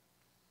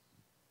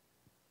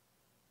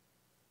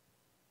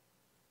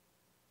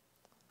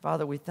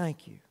 Father, we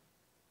thank you.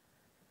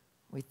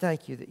 We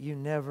thank you that you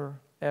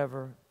never,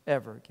 ever,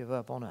 ever give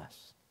up on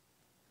us.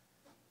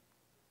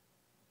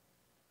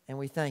 And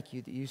we thank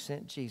you that you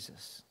sent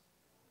Jesus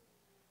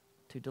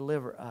to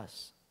deliver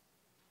us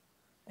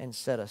and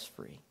set us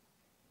free.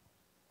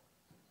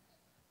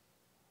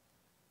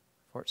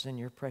 For it's in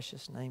your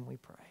precious name we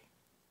pray.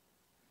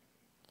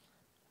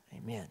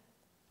 Amen.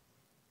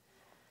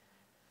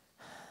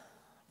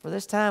 For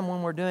this time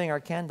when we're doing our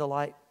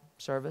candlelight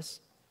service,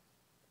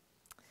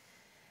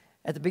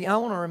 I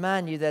want to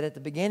remind you that at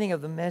the beginning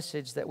of the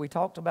message that we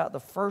talked about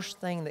the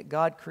first thing that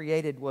God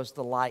created was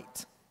the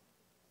light.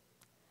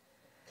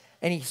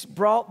 And He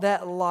brought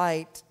that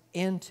light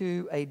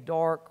into a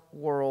dark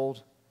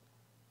world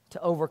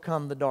to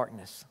overcome the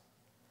darkness.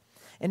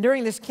 And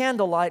during this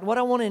candlelight, what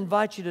I want to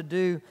invite you to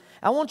do,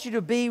 I want you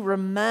to be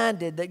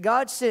reminded that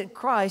God sent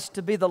Christ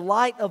to be the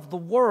light of the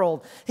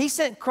world. He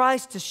sent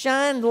Christ to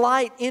shine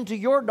light into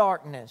your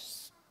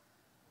darkness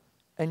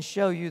and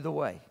show you the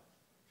way.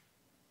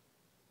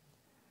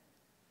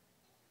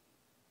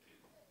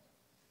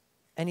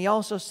 And He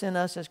also sent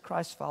us as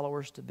Christ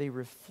followers to be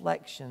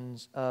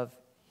reflections of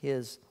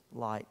His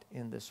light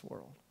in this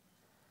world.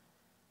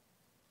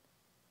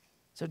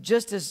 So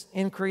just as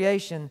in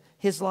creation,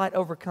 His light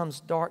overcomes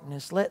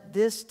darkness, let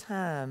this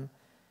time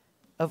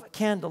of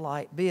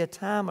candlelight be a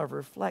time of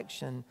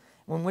reflection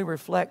when we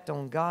reflect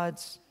on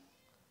God's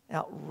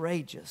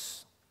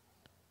outrageous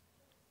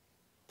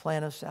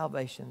plan of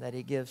salvation that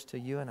He gives to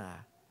you and I.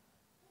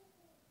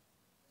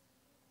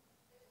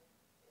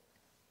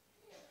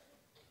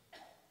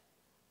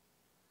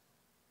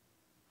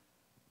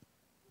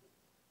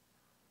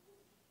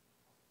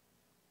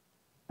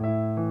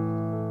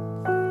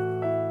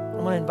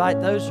 I'm going to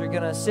invite those who are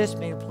going to assist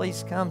me to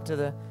please come to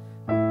the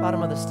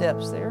bottom of the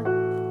steps there.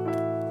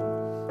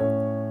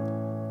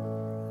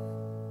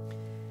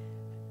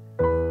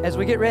 As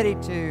we get ready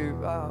to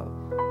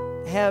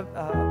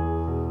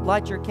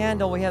light your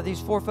candle, we have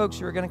these 4 folks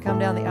who are going to come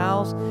down the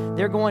aisles.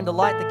 They're going to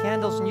light the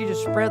candles, and you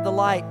just spread the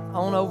light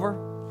on over.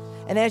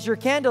 And as your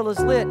candle is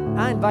lit,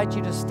 I invite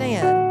you to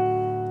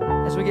stand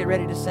as we get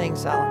ready to sing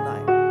Silent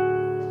Night.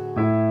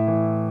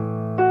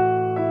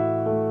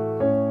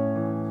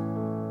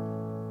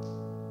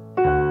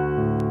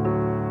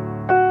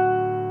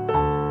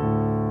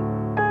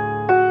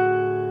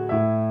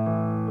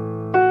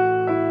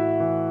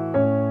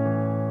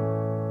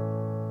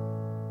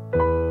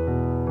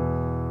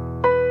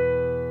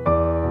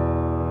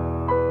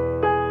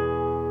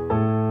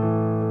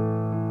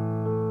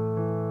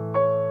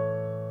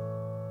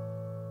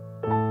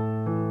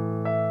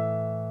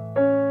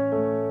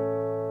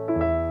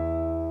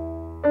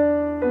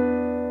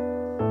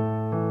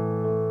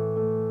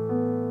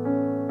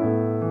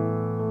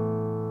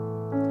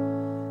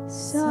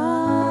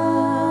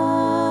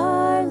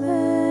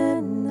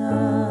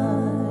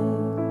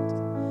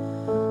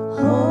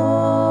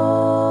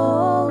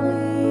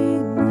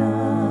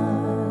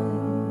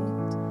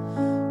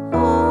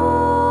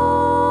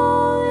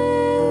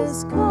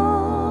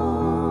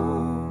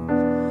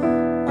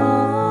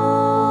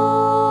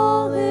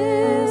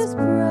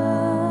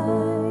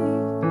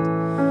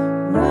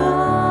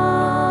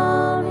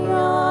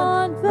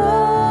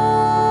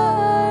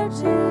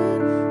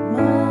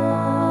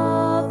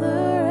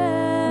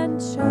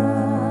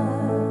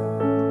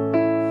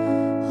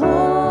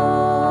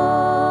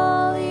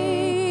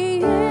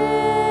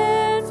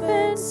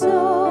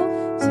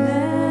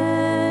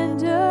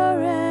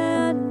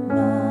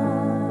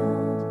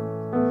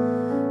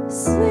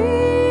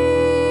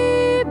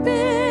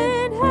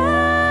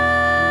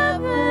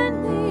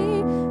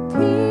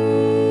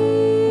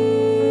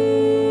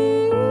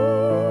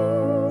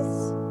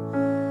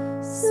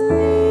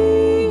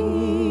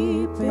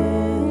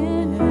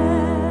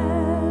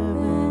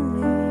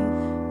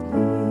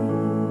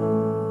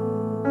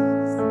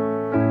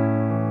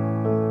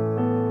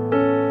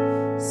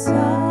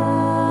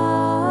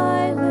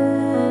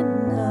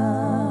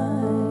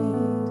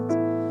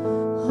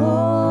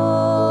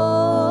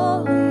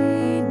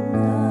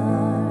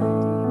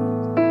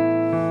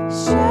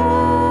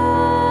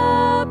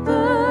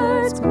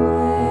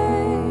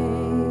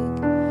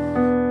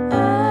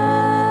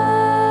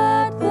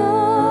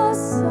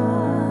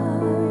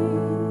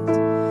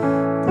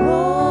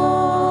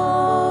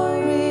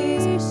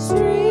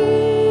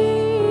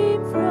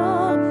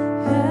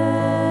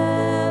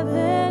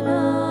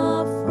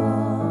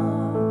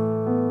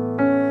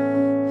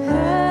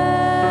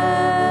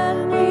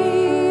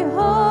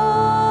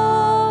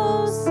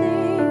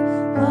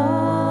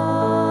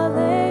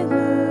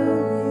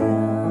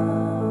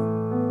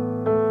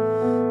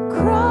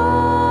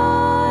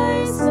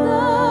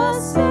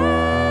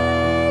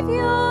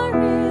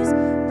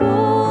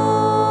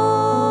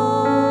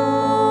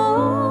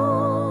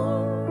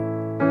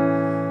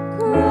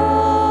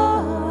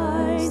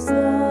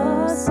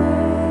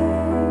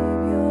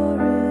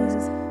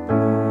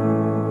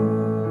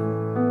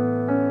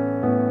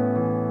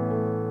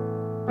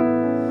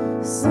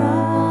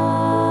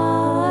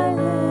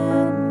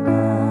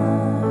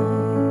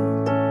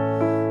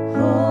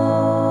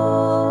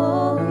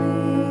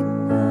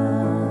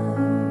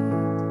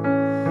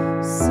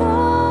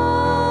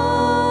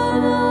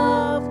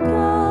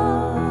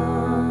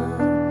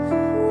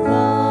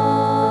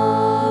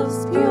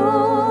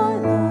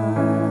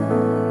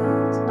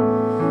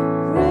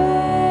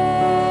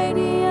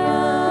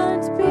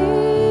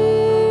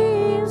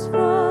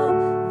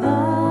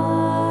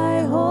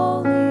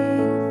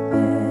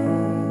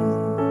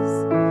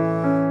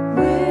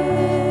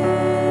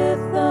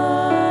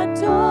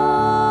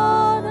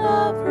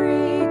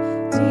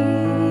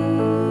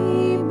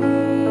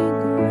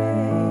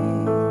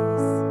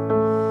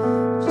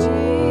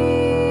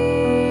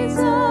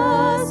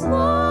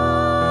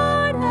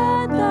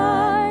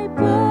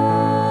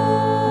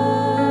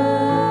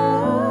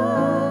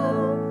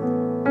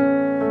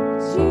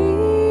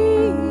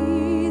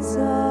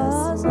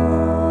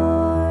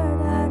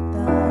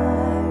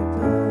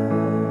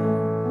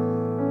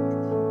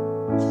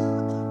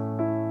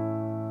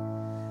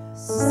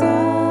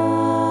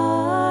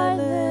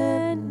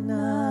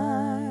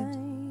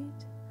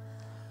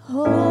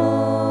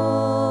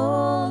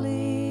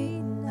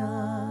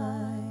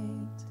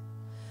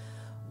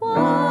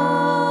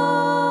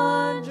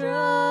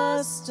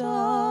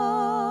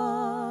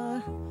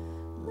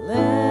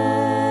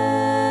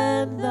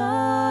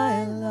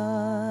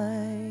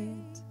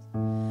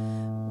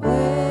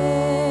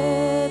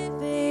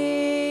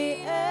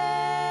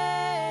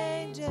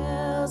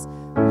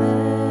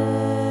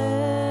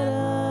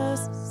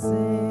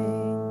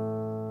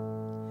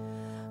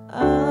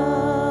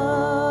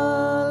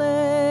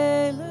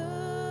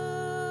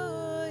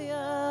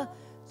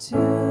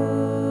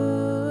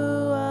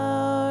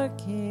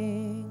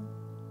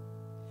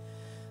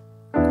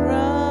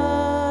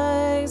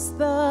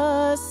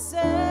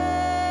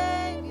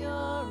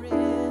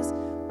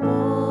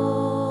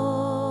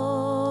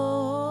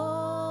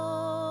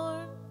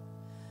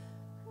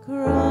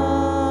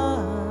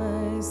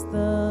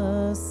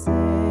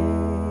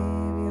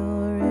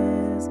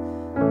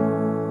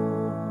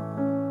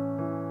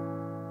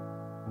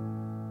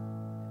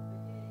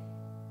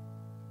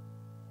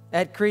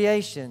 At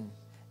creation,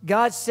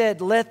 God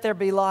said, "Let there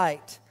be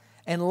light,"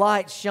 and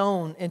light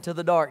shone into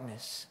the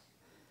darkness.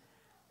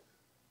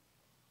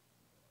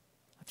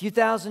 A few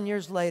thousand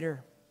years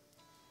later,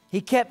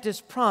 He kept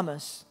His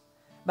promise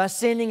by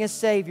sending a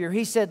Savior.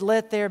 He said,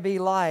 "Let there be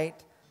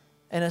light,"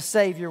 and a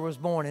Savior was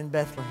born in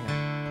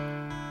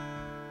Bethlehem.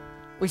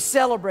 We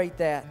celebrate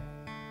that.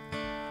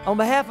 On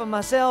behalf of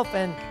myself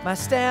and my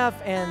staff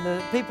and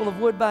the people of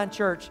Woodbine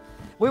Church,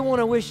 we want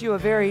to wish you a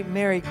very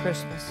Merry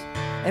Christmas.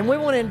 And we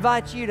want to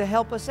invite you to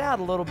help us out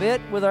a little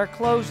bit with our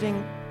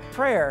closing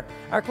prayer.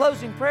 Our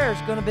closing prayer is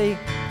going to be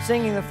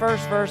singing the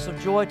first verse of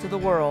Joy to the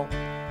World.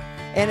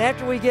 And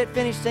after we get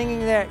finished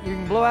singing that, you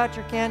can blow out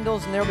your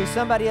candles, and there will be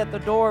somebody at the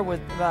door with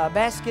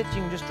baskets.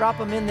 You can just drop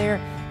them in there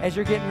as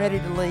you're getting ready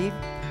to leave.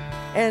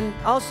 And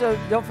also,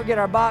 don't forget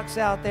our box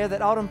out there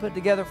that Autumn put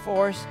together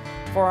for us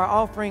for our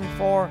offering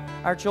for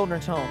our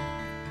children's home.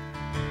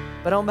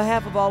 But on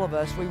behalf of all of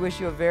us, we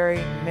wish you a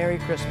very Merry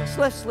Christmas.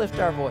 Let's lift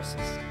our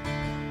voices.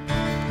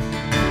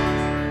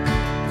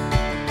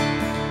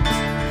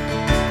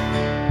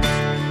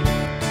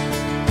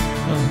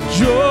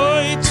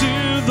 Joy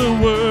to the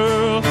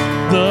world,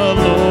 the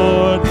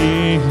Lord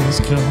is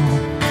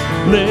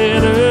come.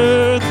 Let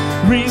earth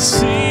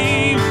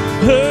receive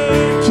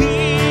her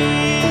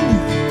King.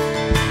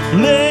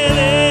 Let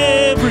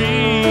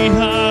every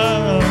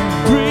heart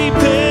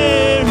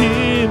prepare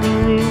Him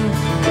room.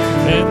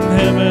 And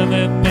heaven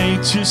and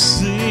nature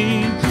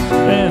sing,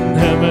 and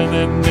heaven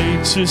and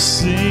nature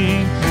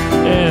sing,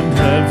 and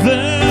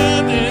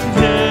heaven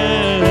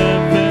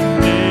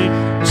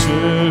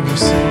nature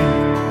sing.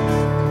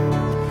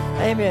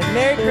 Amen.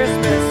 Merry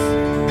Christmas.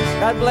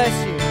 God bless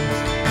you.